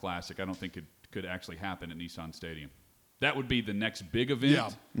the Winter Classic. I don't think it could actually happen at Nissan Stadium. That would be the next big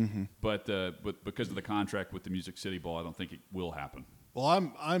event. Yeah. Mm-hmm. But because of the contract with the Music City Bowl, I don't think it will happen. Well,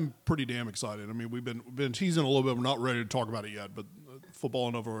 I'm pretty damn excited. I mean, we've been teasing a little bit. We're not ready to talk about it yet, but Football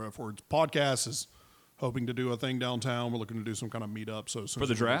and Over F-Words podcast is hoping to do a thing downtown. We're looking to do some kind of meetup. So For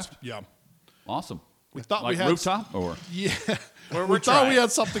the draft? Yeah. Awesome. We thought like we had rooftop or Yeah. We're we thought trying. we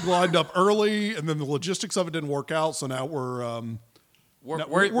had something lined up early, and then the logistics of it didn't work out. So now we're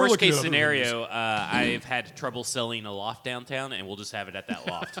Worst looking case at other scenario, I've had trouble selling a loft downtown, and we'll just have it at that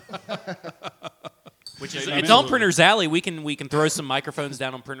loft. Which is it's on Printer's Alley. We can throw some microphones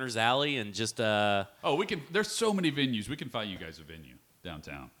down on Printer's Alley and just. we can. There's so many venues. We can find you guys a venue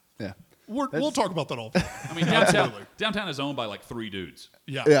downtown. Yeah. we'll talk about that all. I mean, downtown is owned by like 3 dudes.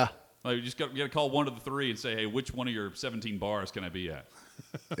 Yeah. Yeah. Like you got to call one of the 3 and say, hey, which one of your 17 bars can I be at?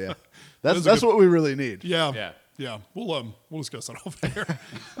 Yeah. That's what we really need. Yeah. Yeah. Yeah. We'll discuss that off air.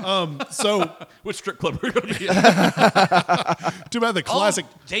 So Which strip club are we going to be at? too bad the classic.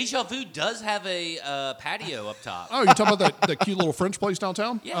 Oh, Deja Vu does have a patio up top. Oh, you're talking about that cute little French place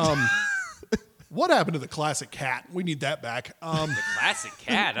downtown? Yeah. What happened to the classic cat? We need that back. The classic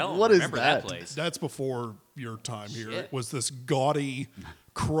cat. I don't What is remember that that? place. That's before your time here. Shit. It was this gaudy,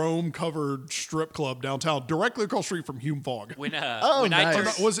 chrome-covered strip club downtown, directly across the street from Hume Fogg. When Oh, when I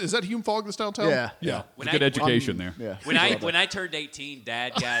nice. turned, Is that Hume Fogg that's downtown? Yeah. Yeah. when Good I, education there. Yeah. when I turned 18,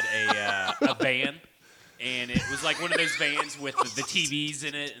 Dad got a van, and it was like one of those vans with the TVs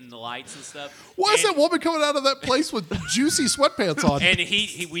in it and the lights and stuff. Why is And- that woman coming out of that place with juicy sweatpants on? And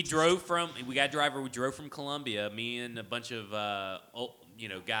we drove from Columbia, me and a bunch of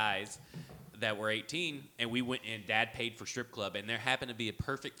guys that were 18, and we went, and Dad paid for strip club, and there happened to be a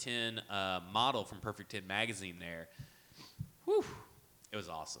Perfect 10 model from Perfect 10 magazine there. Whew. It was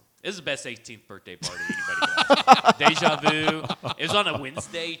awesome. It was the best 18th birthday party anybody could have. Deja Vu. It was on a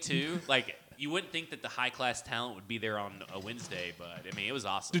Wednesday too. Like, you wouldn't think that the high class talent would be there on a Wednesday, but I mean, it was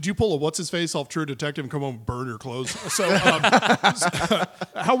awesome. Did you pull a what's his face off True Detective and come home and burn your clothes? So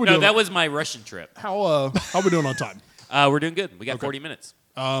how we No, doing? that was my Russian trip. How we doing on time? We're doing good. We got 40 minutes.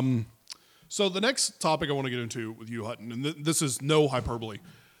 So the next topic I want to get into with you, Hutton, and this is no hyperbole,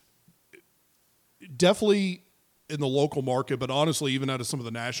 definitely in the local market, but honestly, even out of some of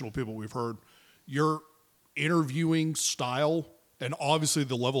the national people we've heard, your interviewing style and obviously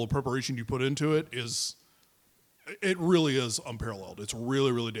the level of preparation you put into it really is unparalleled. It's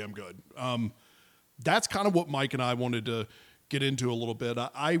really, really damn good. That's kind of what Mike and I wanted to get into a little bit.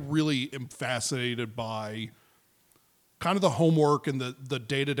 I really am fascinated by kind of the homework and the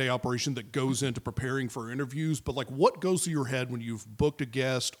day-to-day operation that goes into preparing for interviews, but like what goes through your head when you've booked a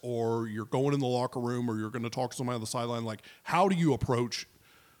guest or you're going in the locker room or you're going to talk to somebody on the sideline? Like, how do you approach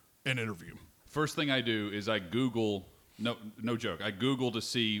an interview? First thing I do is I Google, no joke, I Google to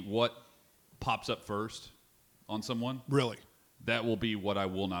see what pops up first on someone. Really? That will be what I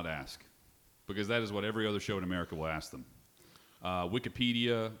will not ask, because that is what every other show in America will ask them.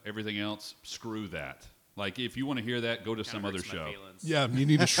 Wikipedia, everything else, screw that. Like, if you want to hear that, go to some other show. Yeah, you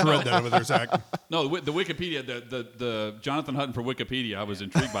need to shred that over there, Zach. No, the Wikipedia, the Jonathan Hutton for Wikipedia, I was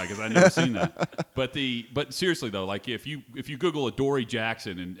intrigued by because I'd never seen that. But seriously though, like if you Google Adoree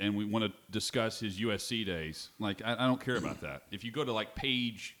Jackson and we want to discuss his USC days, like I don't care about that. If you go to like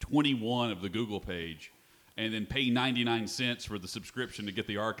page 21 of the Google page, and then pay 99 cents for the subscription to get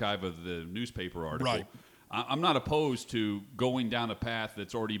the archive of the newspaper article. Right. I'm not opposed to going down a path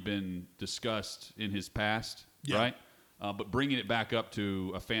that's already been discussed in his past, right? But bringing it back up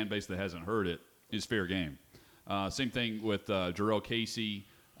to a fan base that hasn't heard it is fair game. Same thing with Jurrell Casey.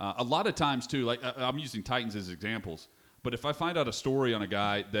 A lot of times, too, like I'm using Titans as examples, but if I find out a story on a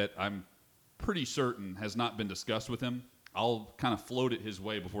guy that I'm pretty certain has not been discussed with him, I'll kind of float it his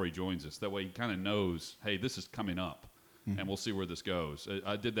way before he joins us. That way he kind of knows, hey, this is coming up. And we'll see where this goes.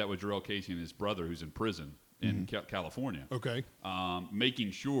 I did that with Jurrell Casey and his brother, who's in prison in California. Okay.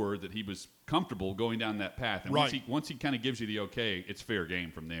 Making sure that he was comfortable going down that path. And once he kind of gives you the okay, it's fair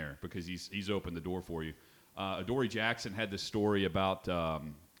game from there because he's opened the door for you. Adoree Jackson had this story about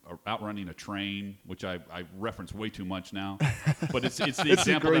outrunning a train, which I reference way too much now. But it's the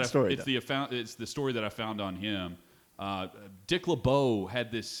example. It's the story that I found on him. Dick LeBeau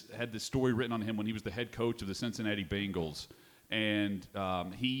had this story written on him when he was the head coach of the Cincinnati Bengals, and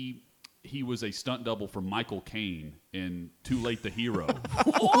he was a stunt double for Michael Caine in Too Late the Hero.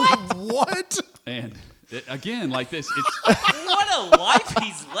 What? And again, like this, it's What a life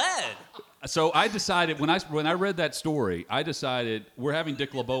he's led. So I decided when I read that story, I decided we're having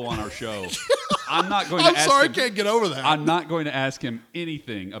Dick LeBeau on our show. I'm not going to ask sorry, him, I can't get over that. I'm not going to ask him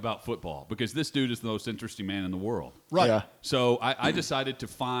anything about football because this dude is the most interesting man in the world. Right. Yeah. So I decided to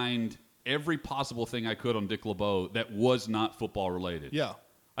find every possible thing I could on Dick LeBeau that was not football related. Yeah.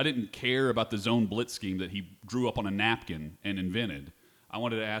 I didn't care about the zone blitz scheme that he drew up on a napkin and invented. I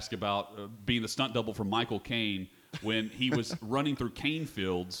wanted to ask about being the stunt double for Michael Caine when he was running through cane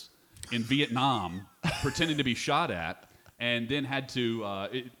fields in Vietnam, pretending to be shot at, and then had to,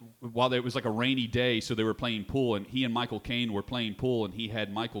 while it was like a rainy day, so they were playing pool, and he and Michael Caine were playing pool, and he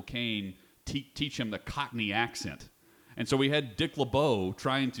had Michael Caine teach him the Cockney accent. And so we had Dick LeBeau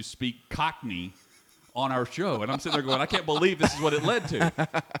trying to speak Cockney on our show, and I'm sitting there going, I can't believe this is what it led to.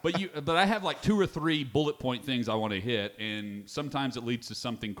 But I have like 2 or 3 bullet point things I want to hit, and sometimes it leads to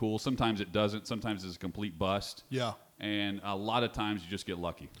something cool, sometimes it doesn't, sometimes it's a complete bust. Yeah. And a lot of times you just get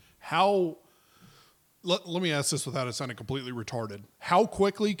lucky. Let me ask this without it sounding completely retarded. How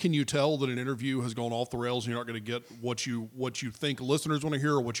quickly can you tell that an interview has gone off the rails and you're not going to get what you think listeners want to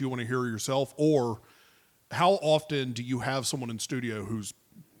hear or what you want to hear yourself? Or how often do you have someone in studio who's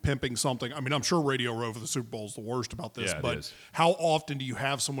pimping something? I mean, I'm sure Radio Row for the Super Bowl is the worst about this, Yeah, but how often do you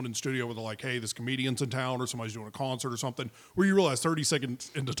have someone in studio where they're like, hey, this comedian's in town or somebody's doing a concert or something, where you realize 30 seconds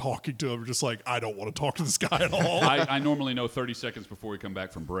into talking to them, you're just like, I don't want to talk to this guy at all. I normally know 30 seconds before we come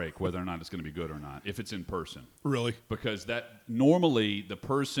back from break whether or not it's going to be good or not, if it's in person. Really? Because that normally the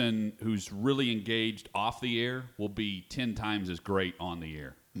person who's really engaged off the air will be 10 times as great on the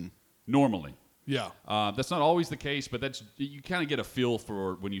air. Normally. Yeah. That's not always the case, but you kind of get a feel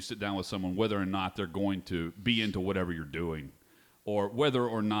for when you sit down with someone whether or not they're going to be into whatever you're doing or whether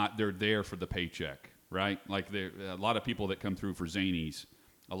or not they're there for the paycheck, right? Like a lot of people that come through for Zanies,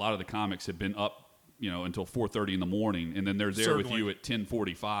 a lot of the comics have been up, until 4:30 in the morning, and then they're there with you at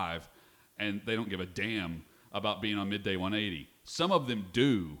 10:45, and they don't give a damn about being on Midday 180. Some of them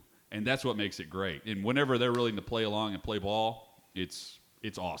do, and that's what makes it great. And whenever they're willing to play along and play ball, it's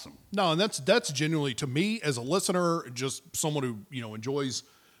awesome. No, and that's genuinely, to me as a listener, just someone who enjoys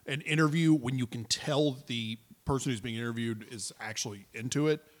an interview, when you can tell the person who's being interviewed is actually into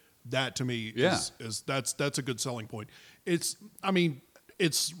it. That to me is that's a good selling point. It's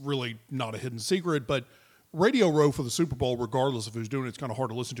really not a hidden secret, but Radio Row for the Super Bowl, regardless of who's doing it, it's kind of hard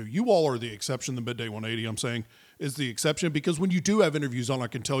to listen to. You all are the exception. The Midday 180, I'm saying, is the exception because when you do have interviews on, I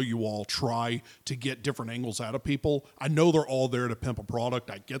can tell you all try to get different angles out of people. I know they're all there to pimp a product.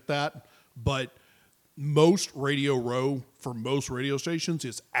 I get that. But most Radio Row for most radio stations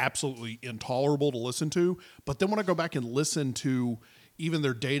is absolutely intolerable to listen to. But then when I go back and listen to even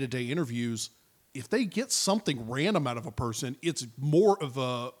their day-to-day interviews, if they get something random out of a person, it's more of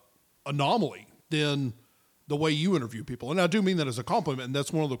a anomaly than the way you interview people. And I do mean that as a compliment, and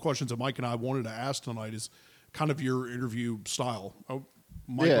that's one of the questions that Mike and I wanted to ask tonight is kind of your interview style. Oh,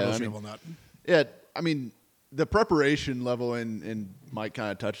 Mike, what else do you have on that? Yeah, I mean, the preparation level, and Mike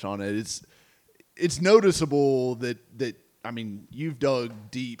kind of touched on it, it's noticeable that I mean, you've dug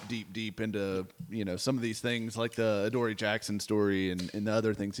deep into, some of these things like the Adoree Jackson story and the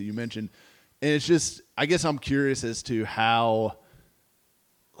other things that you mentioned. And it's just, I guess I'm curious as to how,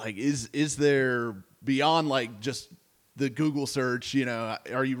 like, is there beyond like just the Google search,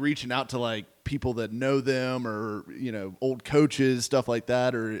 are you reaching out to like people that know them or, old coaches, stuff like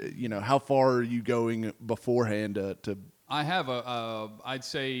that? Or, how far are you going beforehand to I have I'd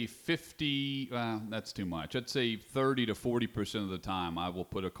say 50, that's too much. I'd say 30 to 40% of the time I will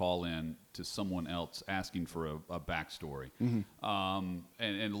put a call in to someone else asking for a backstory. Mm-hmm.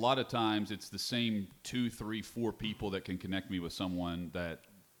 And a lot of times it's the same 2, 3, 4 people that can connect me with someone that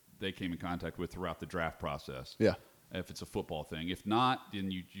they came in contact with throughout the draft process. Yeah. If it's a football thing. If not, then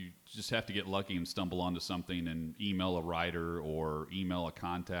you just have to get lucky and stumble onto something and email a writer or email a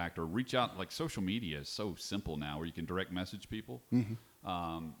contact or reach out. Like social media is so simple now where you can direct message people.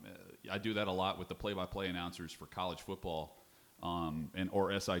 Mm-hmm. I do that a lot with the play-by-play announcers for college football or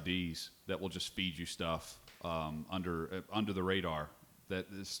SIDs that will just feed you stuff under the radar. That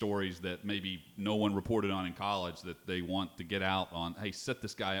stories that maybe no one reported on in college that they want to get out on. Hey, set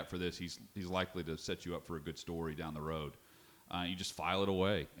this guy up for this. He's likely to set you up for a good story down the road. You just file it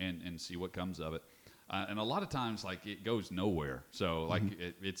away and see what comes of it. And a lot of times, like it goes nowhere. So like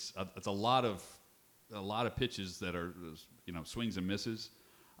it's a lot of pitches that are swings and misses.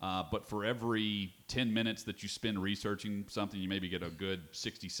 But for every 10 minutes that you spend researching something, you maybe get a good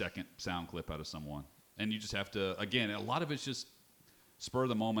 60-second sound clip out of someone. And you just have to, again, a lot of it's just spur of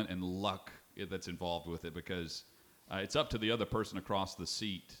the moment and luck that's involved with it because it's up to the other person across the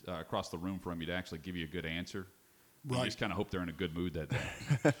seat, across the room from you to actually give you a good answer. Right. You just kind of hope they're in a good mood that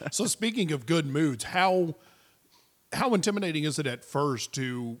day. So speaking of good moods, how intimidating is it at first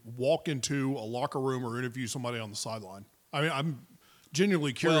to walk into a locker room or interview somebody on the sideline? I mean, I'm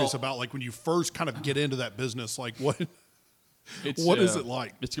genuinely curious about like when you first kind of get into that business, like what is it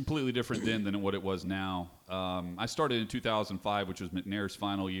like? It's completely different then than what it was now. I started in 2005, which was McNair's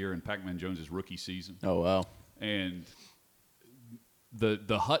final year and Pac-Man Jones's rookie season. Oh, wow. And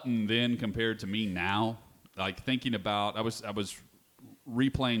the Hutton then compared to me now, like thinking about, I was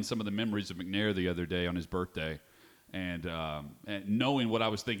replaying some of the memories of McNair the other day on his birthday, and knowing what I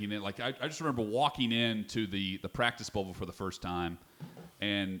was thinking. Like I just remember walking into the practice bubble for the first time.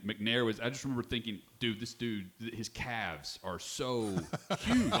 And McNair I just remember thinking, this dude, his calves are so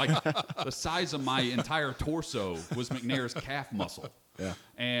huge. Like the size of my entire torso was McNair's calf muscle. Yeah.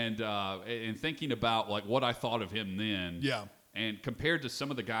 And thinking about like what I thought of him then. Yeah. And compared to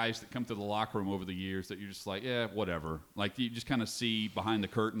some of the guys that come to the locker room over the years that you're just like, yeah, whatever. Like you just kind of see behind the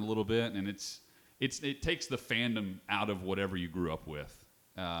curtain a little bit. And it takes the fandom out of whatever you grew up with.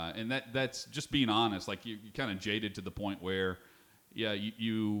 And that's just being honest. Like you're kind of jaded to the point where, yeah,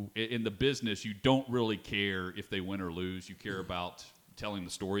 you in the business, you don't really care if they win or lose. You care about telling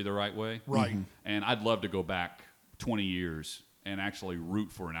the story the right way. Right. Mm-hmm. And I'd love to go back 20 years and actually root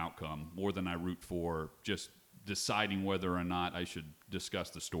for an outcome more than I root for just deciding whether or not I should discuss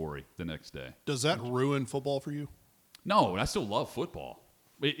the story the next day. Does that ruin football for you? No, I still love football.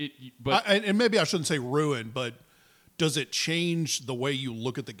 And maybe I shouldn't say ruin, but does it change the way you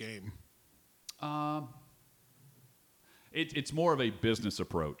look at the game? It's more of a business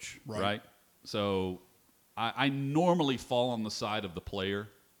approach, right? So I normally fall on the side of the player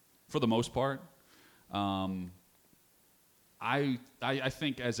for the most part. I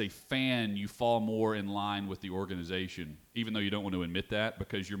think as a fan, you fall more in line with the organization, even though you don't want to admit that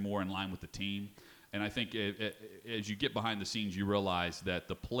because you're more in line with the team. And I think as you get behind the scenes, you realize that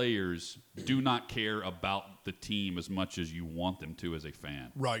the players do not care about the team as much as you want them to as a fan.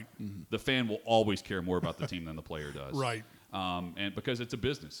 Right. Mm-hmm. The fan will always care more about the team than the player does. Right. And because it's a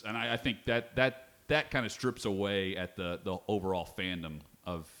business. And I think that kind of strips away at the overall fandom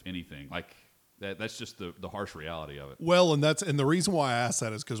of anything. Like that's just the harsh reality of it. Well, and the reason why I asked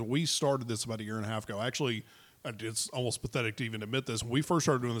that is because we started this about a year and a half ago. Actually, it's almost pathetic to even admit this. When we first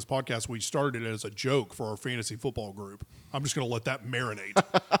started doing this podcast, we started it as a joke for our fantasy football group. I'm just going to let that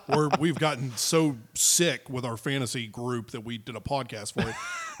marinate. We've gotten so sick with our fantasy group that we did a podcast for it.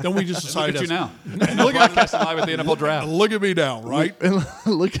 Then we just decided. Look at you now. Look at live at the NFL draft. Look at me now, right?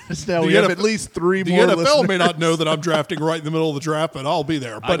 Look at us now. We have at least 3 The more NFL listeners. may not know that I'm drafting right in the middle of the draft, but I'll be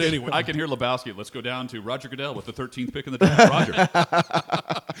there. But anyway, I can hear Lebowski. Let's go down to Roger Goodell with the 13th pick in the draft.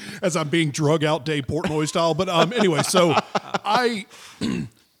 Roger. as I'm being drug out Dave Portnoy style. But anyway, so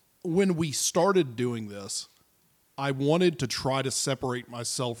when we started doing this, I wanted to try to separate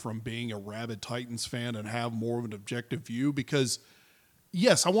myself from being a rabid Titans fan and have more of an objective view because,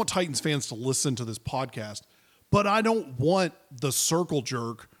 yes, I want Titans fans to listen to this podcast, but I don't want the circle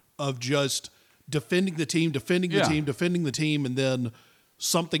jerk of just defending the team, and then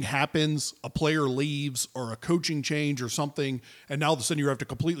something happens, a player leaves or a coaching change or something, and now all of a sudden you have to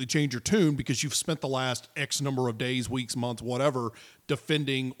completely change your tune because you've spent the last X number of days, weeks, months, whatever,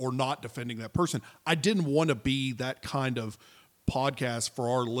 defending or not defending that person. I didn't want to be that kind of podcast for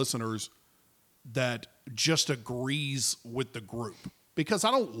our listeners that just agrees with the group because I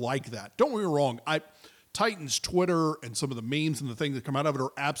don't like that. Don't get me wrong. Titans Twitter and some of the memes and the things that come out of it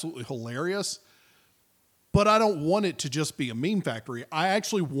are absolutely hilarious. But I don't want it to just be a meme factory. I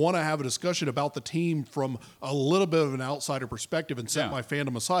actually want to have a discussion about the team from a little bit of an outsider perspective and set my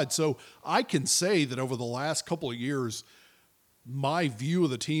fandom aside. So I can say that over the last couple of years, my view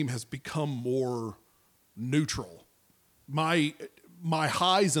of the team has become more neutral. My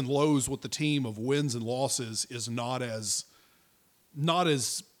highs and lows with the team of wins and losses is not as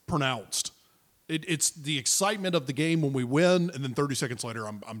pronounced. It's the excitement of the game when we win, and then 30 seconds later,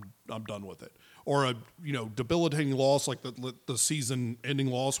 I'm done with it. Or a debilitating loss like the season-ending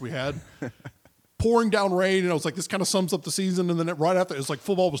loss we had, pouring down rain, and I was like, this kind of sums up the season. And then right after, it's like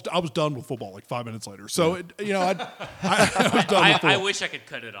I was done with football like 5 minutes later. So I was done with football. I wish I could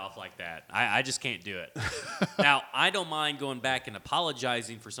cut it off like that. I just can't do it. Now I don't mind going back and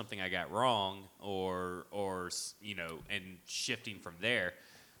apologizing for something I got wrong, or and shifting from there.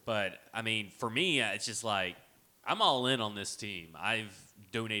 But I mean, for me, it's just like I'm all in on this team. I've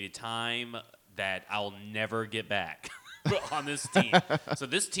donated time that I'll never get back on this team. So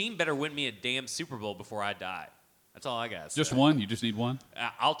this team better win me a damn Super Bowl before I die. That's all I got. Just one? You just need one?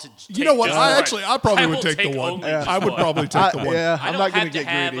 You know what? I probably would take the one. I would probably take the one. Yeah, I I'm don't not going have to to get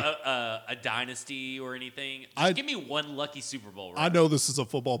have greedy. a dynasty or anything. Just give me one lucky Super Bowl. I know this is a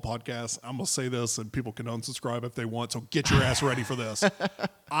football podcast. I'm going to say this, and people can unsubscribe if they want, so get your ass ready for this.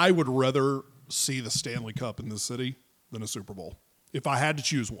 I would rather see the Stanley Cup in this city than a Super Bowl if I had to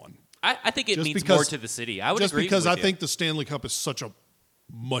choose one. I think it means more to the city. I would just agree because with I you. think the Stanley Cup is such a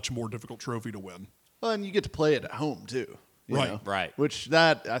much more difficult trophy to win. Well, and you get to play it at home, too. you Right. know? Right. Which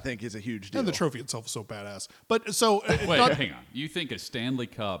that, I think, is a huge deal. And the trophy itself is so badass. But so it's Wait, not, hang on. You think a Stanley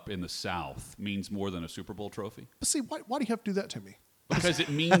Cup in the South means more than a Super Bowl trophy? but see, why do you have to do that to me? Because it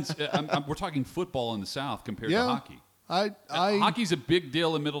means we're talking football in the South compared to hockey. Hockey's a big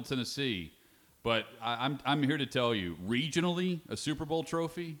deal in Middle Tennessee, but I'm here to tell you, regionally, a Super Bowl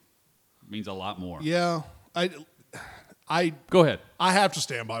trophy means a lot more. Yeah, Go ahead. I have to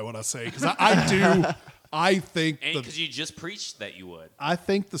stand by what I say because I do. I think because you just preached that you would. I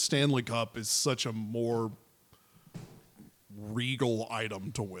think the Stanley Cup is such a more regal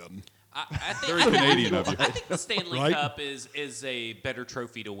item to win. I think, Very Canadian of you. I think the Stanley Right? Cup is a better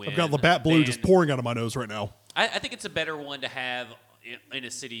trophy to win. I've got Labatt Blue than- just pouring out of my nose right now. I think it's a better one to have in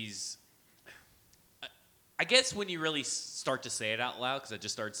a city's. I guess when you really start to say it out loud, because I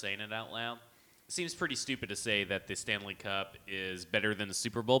just started saying it out loud, it seems pretty stupid to say that the Stanley Cup is better than the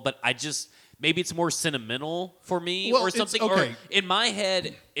Super Bowl. But maybe it's more sentimental for me Well, or it's- something. okay. Or in my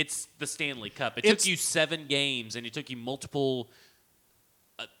head, it's the Stanley Cup. It took you 7 games, and it took you multiple.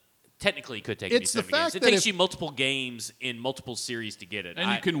 Technically, it could take It's me the 7 games. fact It that takes if- you multiple games in multiple series to get it.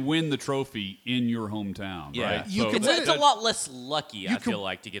 And you can win the trophy in your hometown, Yeah. right? You can It's, win it's a it. lot less lucky, I You can- feel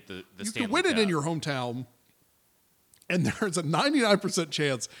like, to get the You Stanley can win it Cup. in your hometown, and there's a 99%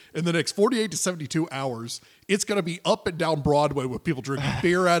 chance in the next 48 to 72 hours, it's going to be up and down Broadway with people drinking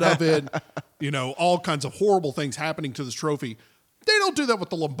beer out of it, all kinds of horrible things happening to this trophy. They don't do that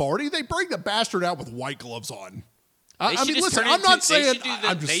with the Lombardi. They bring the bastard out with white gloves on. They should just listen, turn it I'm not into- saying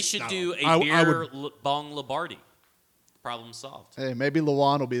they should do a I beer would- bong Lombardi. Problem solved. Hey, maybe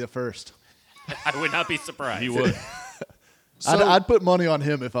Lawan will be the first. I would not be surprised. He would. I'd put money on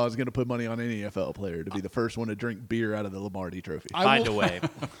him if I was going to put money on any NFL player to be the first one to drink beer out of the Lombardi Trophy. Find a way.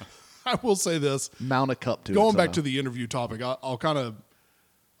 I will say this. Mount a cup to it Going back somehow. to the interview topic, I'll kind of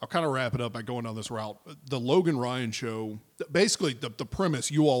I'll kind of wrap it up by going down this route. The Logan Ryan show, basically the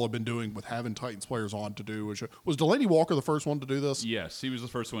premise you all have been doing with having Titans players on to do a show. Was Delaney Walker the first one to do this? Yes, he was the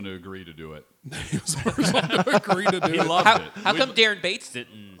first one to agree to do it. He was the first one to agree to do He it. loved it. How come Darren Bates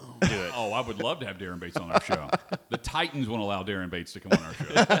didn't do it? Oh, I would love to have Darren Bates on our show. The Titans won't allow Darren Bates to come on our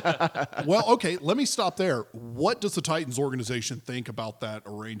show. Well, okay, let me stop there. What does the Titans organization think about that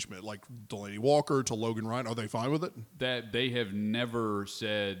arrangement? Like Delaney Walker to Logan Ryan, are they fine with it? That they have never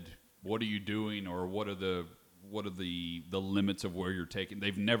said, "What are you doing?" or "What are the limits of where you're taking?"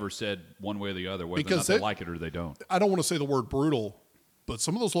 They've never said one way or the other whether or not they like it or they don't. I don't want to say the word brutal, but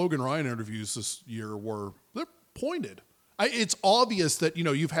some of those Logan Ryan interviews this year they're pointed. It's obvious that,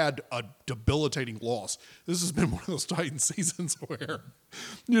 you've had a debilitating loss. This has been one of those Titans seasons where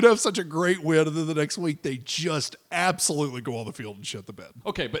you'd have such a great win, and then the next week they just absolutely go on the field and shit the bed.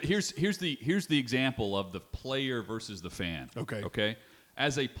 Okay, but here's the example of the player versus the fan. Okay.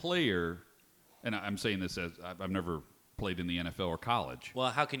 As a player, and I'm saying this as I've never played in the NFL or college. Well,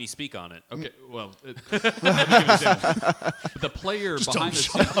 how can you speak on it? Okay, well, let me give an example. The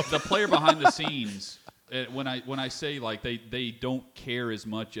player behind the scenes. When I say like they don't care as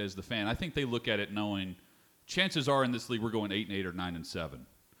much as the fan, I think they look at it knowing chances are in this league we're going 8-8 or 9-7.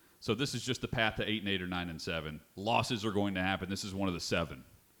 So this is just the path to 8-8 or 9-7. Losses are going to happen. This is one of the 7.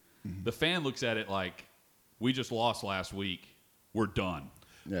 Mm-hmm. The fan looks at it like we just lost last week. We're done.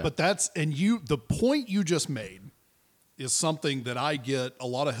 Yeah. But the point you just made is something that I get a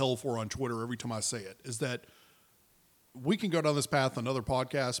lot of hell for on Twitter every time I say it, is that we can go down this path on another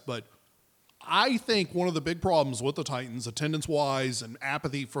podcast, but I think one of the big problems with the Titans, attendance-wise and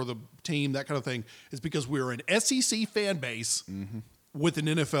apathy for the team, that kind of thing, is because we're an SEC fan base with an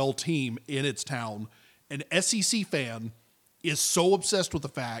NFL team in its town. An SEC fan is so obsessed with the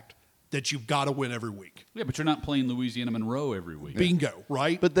fact that you've got to win every week. Yeah, but you're not playing Louisiana Monroe every week. Bingo,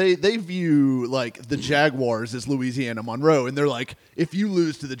 right? But they view like the Jaguars as Louisiana Monroe, and they're like, if you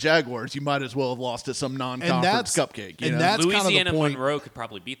lose to the Jaguars, you might as well have lost to some non-conference cupcake. You know? That's kind of the Louisiana point. Monroe could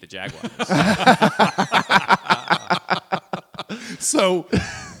probably beat the Jaguars. So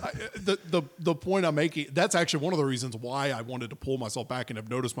the point I'm making, that's actually one of the reasons why I wanted to pull myself back and have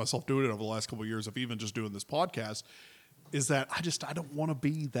noticed myself doing it over the last couple of years of even just doing this podcast, is that I don't want to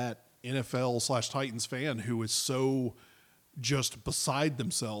be that NFL/Titans fan who is so just beside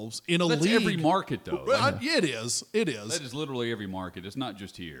themselves in a That's league. every market, though. It is. That is literally every market. It's not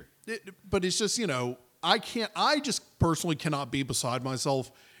just here. But it's just, I just personally cannot be beside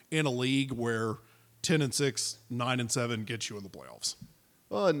myself in a league where 10-6, 9-7 gets you in the playoffs.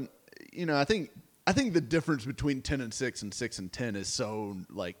 Well, and I think the difference between 10-6 and 6-10 is so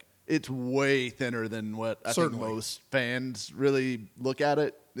like it's way thinner than what I think most fans really look at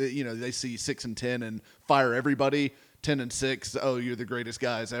it. They see 6-10 and fire everybody. 10-6, oh, you're the greatest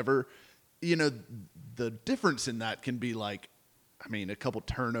guys ever. The difference in that can be like, a couple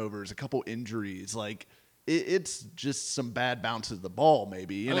turnovers, a couple injuries, like. It's just some bad bounces of the ball,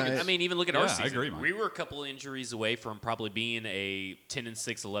 maybe. Even look at our season. I agree, Mike. We were a couple of injuries away from probably being a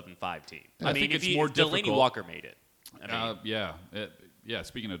 10-6, 11-5 team. I think it's more Delaney difficult. Walker made it.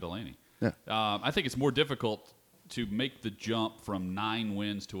 Speaking of Delaney, Yeah. I think it's more difficult to make the jump from 9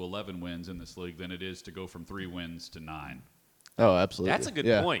 wins to 11 wins in this league than it is to go from 3 wins to 9. Oh, absolutely. That's a good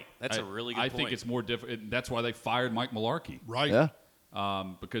point. That's a really good point. I think it's more difficult. That's why they fired Mike Mularkey. Right. Yeah.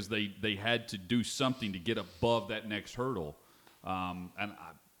 Because they had to do something to get above that next hurdle.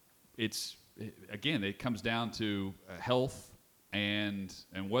 It comes down to health and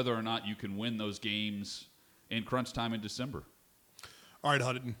whether or not you can win those games in crunch time in December. All right,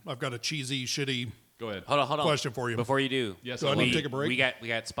 Hutton, I've got a cheesy, shitty Go ahead. Hold on. question for you. Before you do, Yes, Do I need to take a break? We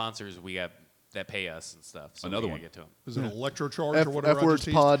got sponsors. That pay us and stuff. So Another we one. gotta get to them. Is it electrocharge or whatever? F-Words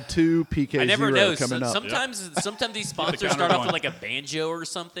Pod 2, PK0 I never know. coming up. Sometimes these sponsors counter start off going. with like a banjo or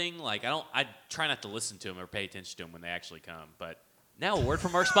something. Like I try not to listen to them or pay attention to them when they actually come. But now a word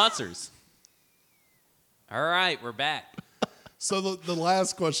from our sponsors. All right, we're back. So the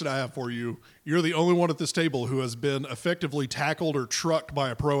last question I have for you, you're the only one at this table who has been effectively tackled or trucked by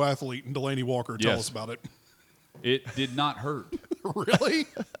a pro athlete in Delaney Walker. Tell Yes. us about it. It did not hurt. Really?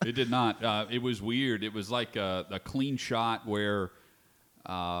 It did not. It was weird. It was like a clean shot where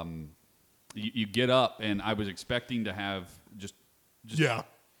you get up, and I was expecting to have just Yeah.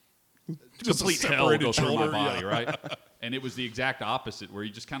 Just a complete hell separated go through my shoulder, body, yeah. right? And it was the exact opposite, where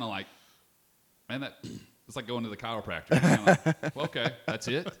you just kind of like, man, it's like going to the chiropractor. You're kinda like, well, okay, that's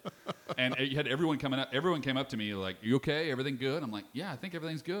it. And you had everyone coming up. Everyone came up to me like, "You okay? Everything good?" I'm like, "Yeah, I think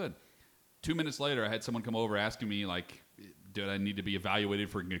everything's good." 2 minutes later, I had someone come over asking me like, "Did I need to be evaluated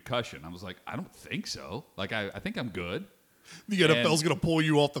for concussion?" I was like, "I don't think so. Like, I think I'm good." The NFL's going to pull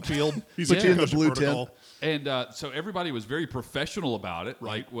you off the field. He's Put a you in the concussion blue protocol. tent. And so everybody was very professional about it,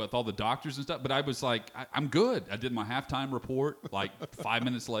 like with all the doctors and stuff. But I was like, I'm good. I did my halftime report like 5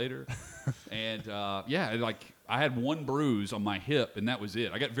 minutes later. And like I had one bruise on my hip, and that was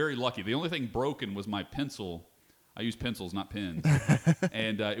it. I got very lucky. The only thing broken was my pencil. I use pencils, not pens.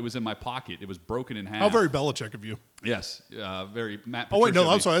 And it was in my pocket. It was broken in half. How very Belichick of you. Yes, very Matt Patricia. Oh, wait, no, I'm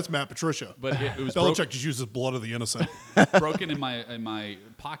of me. sorry. That's Matt Patricia. But it was Belichick just uses blood of the innocent. broken in my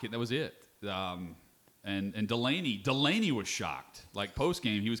pocket. That was it. And Delaney was shocked. Like post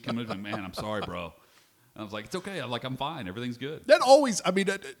game, he was coming to me, man, I'm sorry, bro. And I was like, it's okay. I'm fine. Everything's good. That always, I mean,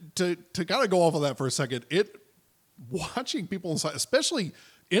 to kind of go off of that for a second, watching people inside, especially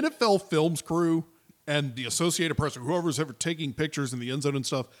NFL films crew and the Associated Press, or whoever's ever taking pictures in the end zone and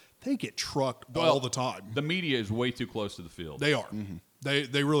stuff, they get trucked all the time. The media is way too close to the field. They are. Mm-hmm.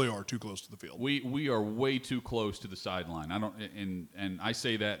 They really are too close to the field. We are way too close to the sideline. And I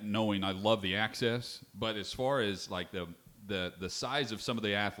say that knowing I love the access, but as far as like the size of some of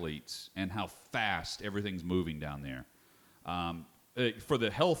the athletes and how fast everything's moving down there, for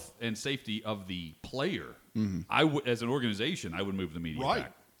the health and safety of the player, as an organization, I would move the media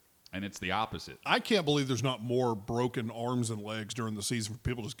back. And it's the opposite. I can't believe there's not more broken arms and legs during the season for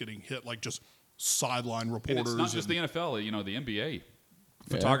people just getting hit, like just sideline reporters. And it's not just the NFL, the NBA.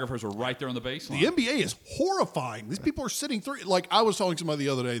 Photographers are right there on the baseline. The NBA is horrifying. These people are sitting through. Like I was telling somebody the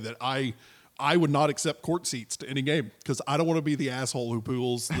other day that I would not accept court seats to any game because I don't want to be the asshole who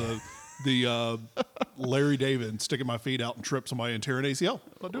pulls the Larry David sticking my feet out and trips somebody and tearing ACL.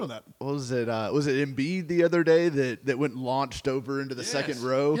 I'm not doing that. What was it? Was it Embiid the other day that went and launched over into the second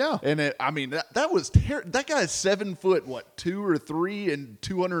row? Yeah. And that was that guy's 7 foot, 2 or 3 and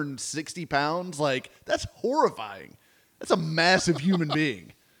 260 pounds. Like that's horrifying. That's a massive human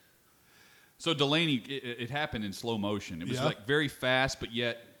being. So Delaney, it happened in slow motion. It was like very fast, but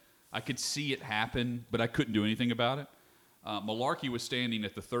yet I could see it happen, but I couldn't do anything about it. Malarkey was standing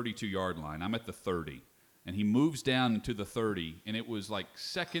at the 32-yard line. I'm at the 30. And he moves down to the 30, and it was like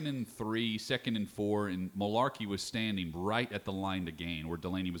 2nd and 3, 2nd and 4, and Malarkey was standing right at the line to gain where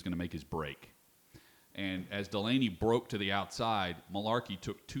Delaney was going to make his break. And as Delaney broke to the outside, Malarkey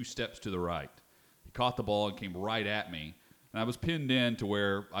took 2 steps to the right. He caught the ball and came right at me. And I was pinned in to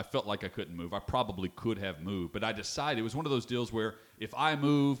where I felt like I couldn't move. I probably could have moved, but I decided it was one of those deals where if I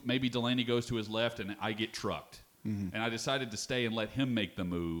move, maybe Delaney goes to his left and I get trucked. Mm-hmm. And I decided to stay and let him make the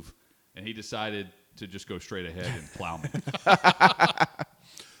move, and he decided to just go straight ahead and plow me.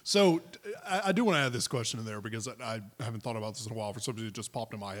 So I do want to add this question in there because I haven't thought about this in a while for something that just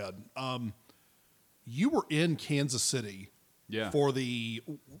popped in my head. You were in Kansas City for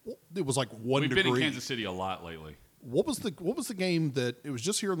it was like 1 degree. We've been in Kansas City a lot lately. What was the game that it was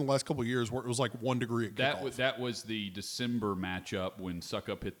just here in the last couple of years where it was like 1 degree at kickoff? That was the December matchup when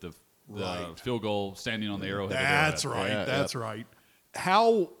Suckup hit the field goal standing on the arrowhead. That's right. Yeah, that's right.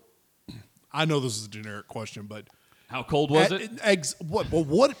 How? I know this is a generic question, but how cold was it?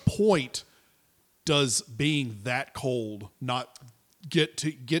 What point does being that cold not get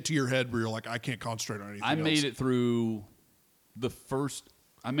to your head where you're like, I can't concentrate on anything else? I made it through the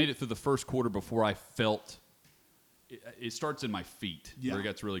first quarter before I felt. It starts in my feet where it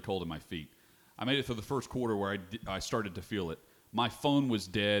gets really cold in my feet. I made it through the first quarter where I started to feel it. My phone was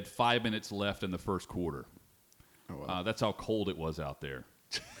dead. 5 minutes left in the first quarter. Oh, wow. That's how cold it was out there.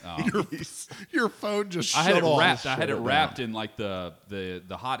 Your phone just shut off. I off. had it wrapped in like the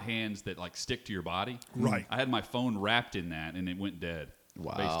hot hands that like stick to your body. Right. I had my phone wrapped in that, and it went dead.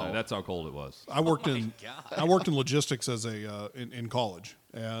 Wow. That's how cold it was. I worked in logistics as in college,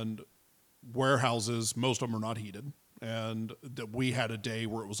 and warehouses, most of them are not heated, and we had a day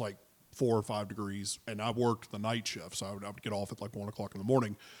where it was like 4 or 5 degrees, and I worked the night shift, so I would get off at like 1 o'clock in the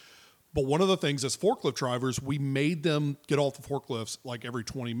morning. But one of the things as forklift drivers, we made them get off the forklifts like every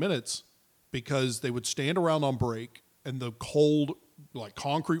 20 minutes because they would stand around on break, and the cold, like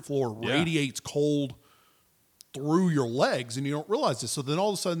concrete floor, radiates cold through your legs, and you don't realize this. So then all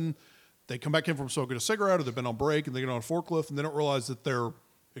of a sudden, they come back in from smoking a cigarette, or they've been on break, and they get on a forklift, and they don't realize that their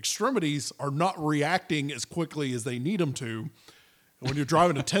extremities are not reacting as quickly as they need them to. And when you're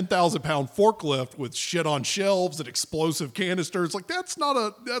driving a 10,000-pound forklift with shit on shelves and explosive canisters, like that's not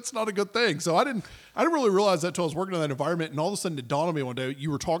a good thing. So I didn't really realize that until I was working in that environment, and all of a sudden it dawned on me one day. You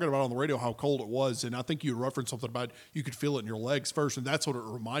were talking about on the radio how cold it was, and I think you referenced something about you could feel it in your legs first, and that's what it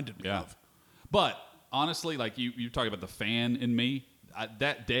reminded me of. But honestly, like you talk about the fan in me.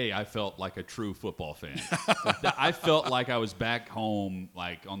 That day, I felt like a true football fan. I felt like I was back home,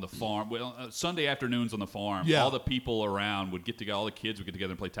 like on the farm. Well, Sunday afternoons on the farm, all the people around would get together. All the kids would get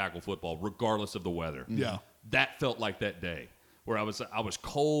together and play tackle football, regardless of the weather. Yeah, that felt like that day where I was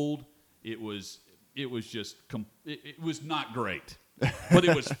cold. It was just it was not great, but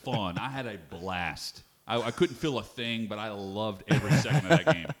it was fun. I had a blast. I couldn't feel a thing, but I loved every second of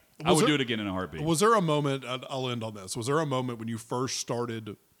that game. I would do it again in a heartbeat. Was there a moment, I'll end on this, was there a moment when you first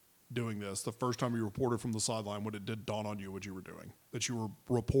started doing this, the first time you reported from the sideline, when it did dawn on you what you were doing, that you were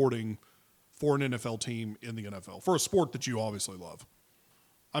reporting for an NFL team in the NFL, for a sport that you obviously love?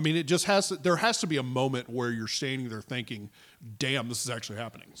 I mean, there has to be a moment where you're standing there thinking, damn, this is actually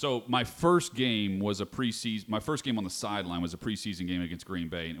happening. So my first game was my first game on the sideline was a preseason game against Green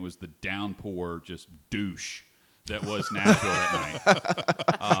Bay, and it was the downpour just douche that was Nashville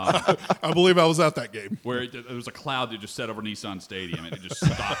that night. I believe I was at that game. Where there was a cloud that just set over Nissan Stadium, and it just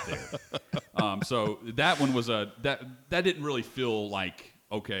stopped there. So that one was that didn't really feel like,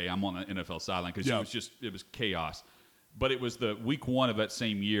 okay, I'm on the NFL sideline, because it was chaos. But it was the week 1 of that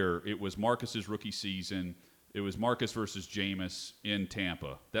same year. It was Marcus's rookie season. It was Marcus versus Jameis in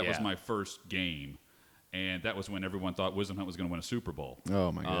Tampa. That was my first game. And that was when everyone thought Wisdom Hunt was going to win a Super Bowl.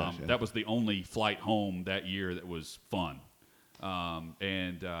 Oh, my gosh. That was the only flight home that year that was fun.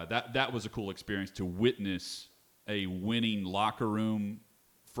 That was a cool experience to witness a winning locker room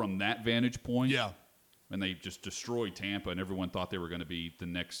from that vantage point. Yeah. And they just destroyed Tampa, and everyone thought they were going to be the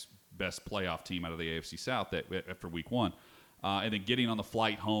next best playoff team out of the AFC South after week 1. And then getting on the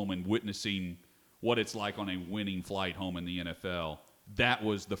flight home and witnessing what it's like on a winning flight home in the NFL, that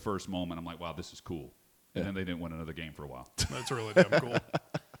was the first moment. I'm like, wow, this is cool. And then they didn't win another game for a while. That's really damn cool.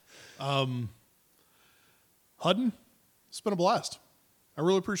 Hutton, it's been a blast. I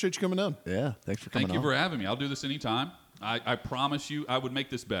really appreciate you coming in. Yeah, thanks for coming Thank you for having me. I'll do this anytime. I promise you, I would make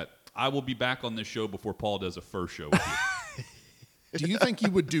this bet. I will be back on this show before Paul does a first show with you. Do you think you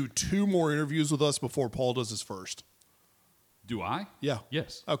would do 2 more interviews with us before Paul does his first? Do I? Yeah.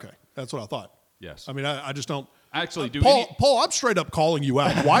 Yes. Okay, that's what I thought. Yes. I mean, I just don't. Actually, Paul, I'm straight up calling you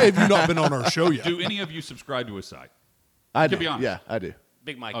out. Why have you not been on our show yet? Do any of you subscribe to his site? I do. be honest. Yeah, I do.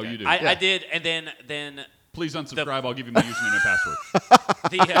 Big Mike. Oh, did. you do? I did, and then Please unsubscribe. I'll give you my username and password.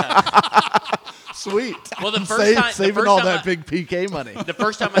 Sweet. Well, the first time, saving all that big PK money. The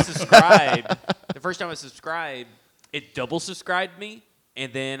first time I subscribed, it double subscribed me,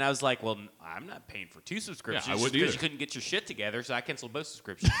 and then I was like, well, I'm not paying for 2 subscriptions. Yeah, I wouldn't because either. you couldn't get your shit together, so I canceled both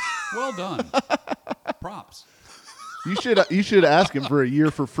subscriptions. Well done. Props. You should ask him for a year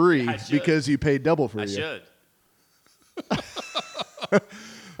for free I should. because you paid double for a I year. should.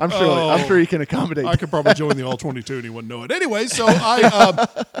 I'm sure he can accommodate. I could probably join the All-22 and he wouldn't know it. Anyway, so Hutton,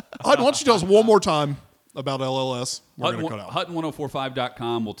 why don't you tell us one more time about LLS? We're going to cut out.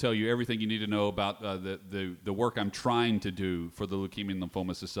 Hutton1045.com will tell you everything you need to know about the work I'm trying to do for the Leukemia and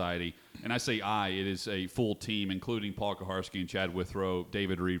Lymphoma Society. And I say it is a full team, including Paul Kaharski and Chad Withrow,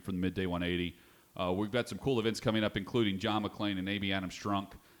 David Reed from the Midday 180. We've got some cool events coming up, including John McClain and A.B. Adam Strunk,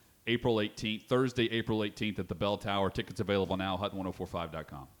 Thursday, April 18th at the Bell Tower. Tickets available now,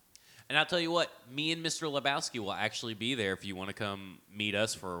 Hutton1045.com. And I'll tell you what, me and Mr. Lebowski will actually be there if you want to come meet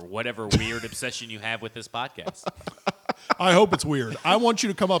us for whatever weird obsession you have with this podcast. I hope it's weird. I want you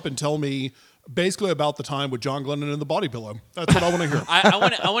to come up and tell me basically about the time with John Glennon and the body pillow. That's what I want to hear.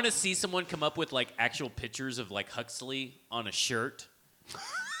 I want to see someone come up with like actual pictures of like Huxley on a shirt.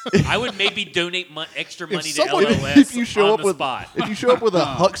 I would maybe donate extra money to LLS if you show on up the with spot. if you show up with a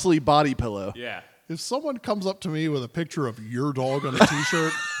Huxley body pillow. Yeah. If someone comes up to me with a picture of your dog on a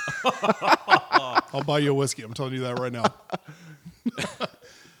T-shirt, I'll buy you a whiskey. I'm telling you that right now.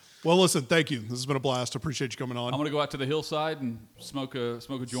 Well, listen, thank you. This has been a blast. I appreciate you coming on. I'm going to go out to the hillside and smoke a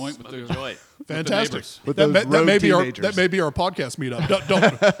joint with the joint. Fantastic. With That those may rogue be teenagers. that may be our podcast meetup. Don't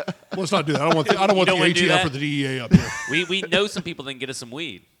let's not do that. I don't want the don't wanna do ATF that? or the DEA up here. We know some people that can get us some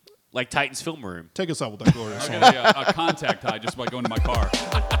weed, like Titan's Film Room. Take us out with that glorious I song. got a contact high just by going to my car.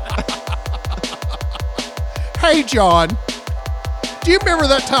 Hey, John. Do you remember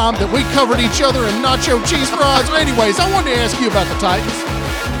that time that we covered each other in nacho cheese fries? Anyways, I wanted to ask you about the Titans.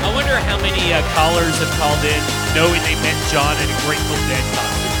 I wonder how many callers have called in knowing they met John at a Grateful Dead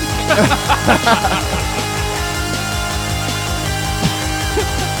concert.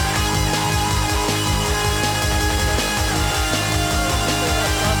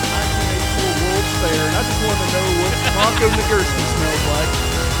 World's Fair, and I just want to know what Bronco Nagurski smells like.